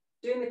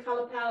 doing the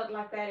color palette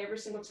like that every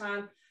single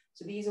time.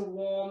 So these are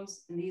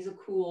warms and these are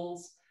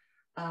cools.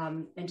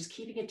 and just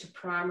keeping it to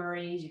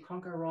primaries. You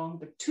can't go wrong,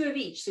 but 2 of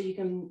each so you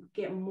can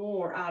get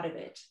more out of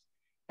it.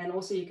 And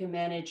also you can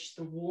manage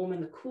the warm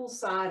and the cool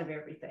side of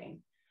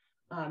everything.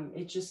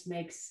 It just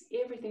makes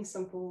everything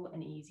simple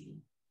and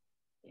easy.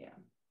 Yeah.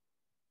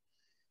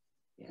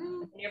 Yeah.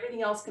 And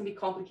everything else can be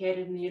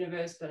complicated in the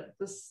universe, but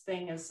this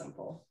thing is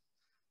simple.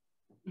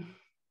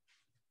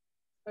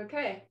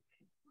 Okay.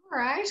 All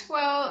right.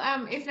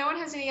 Well, if no one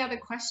has any other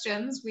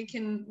questions, we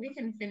can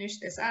finish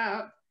this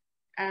up.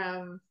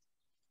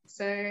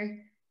 So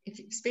if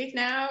you speak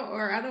now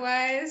or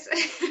otherwise,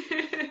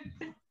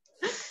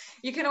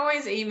 you can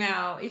always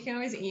email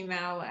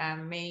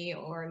me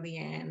or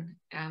Leanne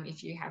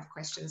if you have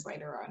questions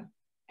later on.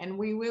 And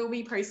we will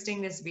be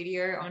posting this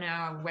video on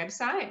our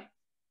website.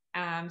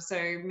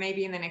 So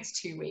maybe in the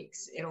next 2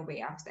 weeks, it'll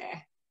be up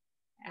there.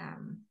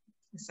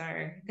 So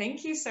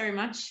thank you so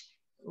much,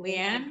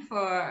 Leanne,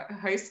 for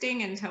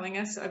hosting and telling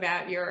us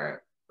about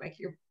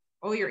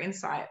all your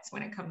insights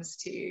when it comes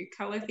to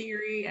color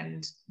theory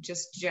and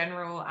just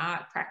general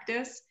art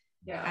practice.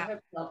 Yeah, I hope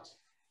it helped.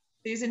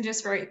 Susan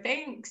just wrote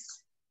thanks.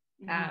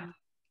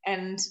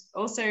 And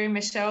also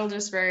Michelle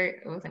just wrote,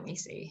 oh, let me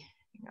see.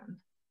 Hang on.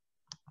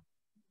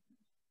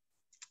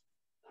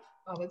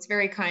 Oh, that's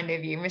very kind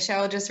of you.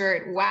 Michelle just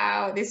wrote,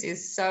 wow, this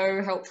is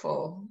so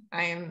helpful.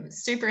 I am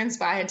super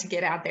inspired to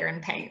get out there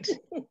and paint.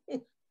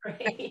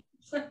 Great.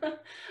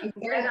 I'm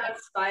glad I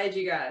inspired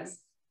you guys.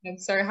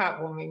 It's so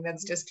heartwarming.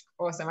 That's just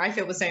awesome. I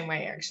feel the same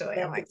way, actually.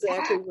 That's I'm like,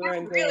 exactly where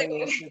I'm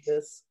going into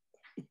this.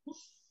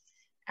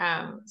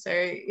 So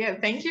yeah,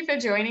 thank you for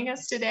joining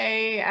us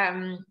today,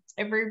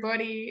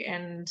 everybody.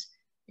 And,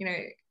 you know,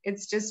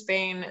 it's just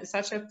been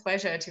such a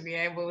pleasure to be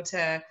able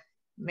to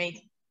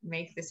make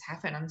this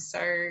happen. I'm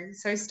so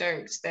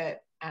stoked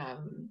that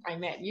I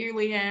met you,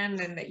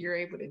 Leanne, and that you're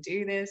able to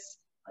do this.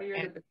 Oh, you're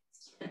the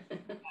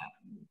best.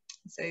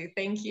 So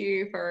thank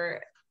you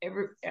for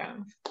doing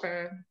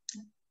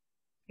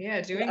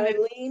that.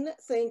 Eileen,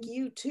 thank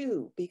you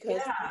too,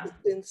 because it's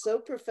been so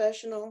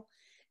professional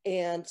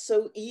and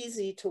so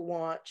easy to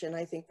watch, and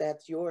I think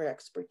that's your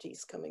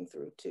expertise coming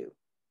through too.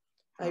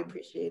 I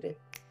appreciate it.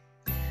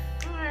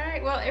 All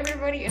right, well,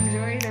 everybody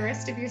enjoy the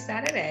rest of your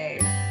Saturday.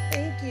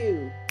 Thank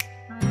you.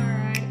 All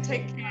right,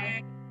 take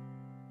care.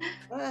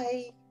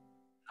 Bye.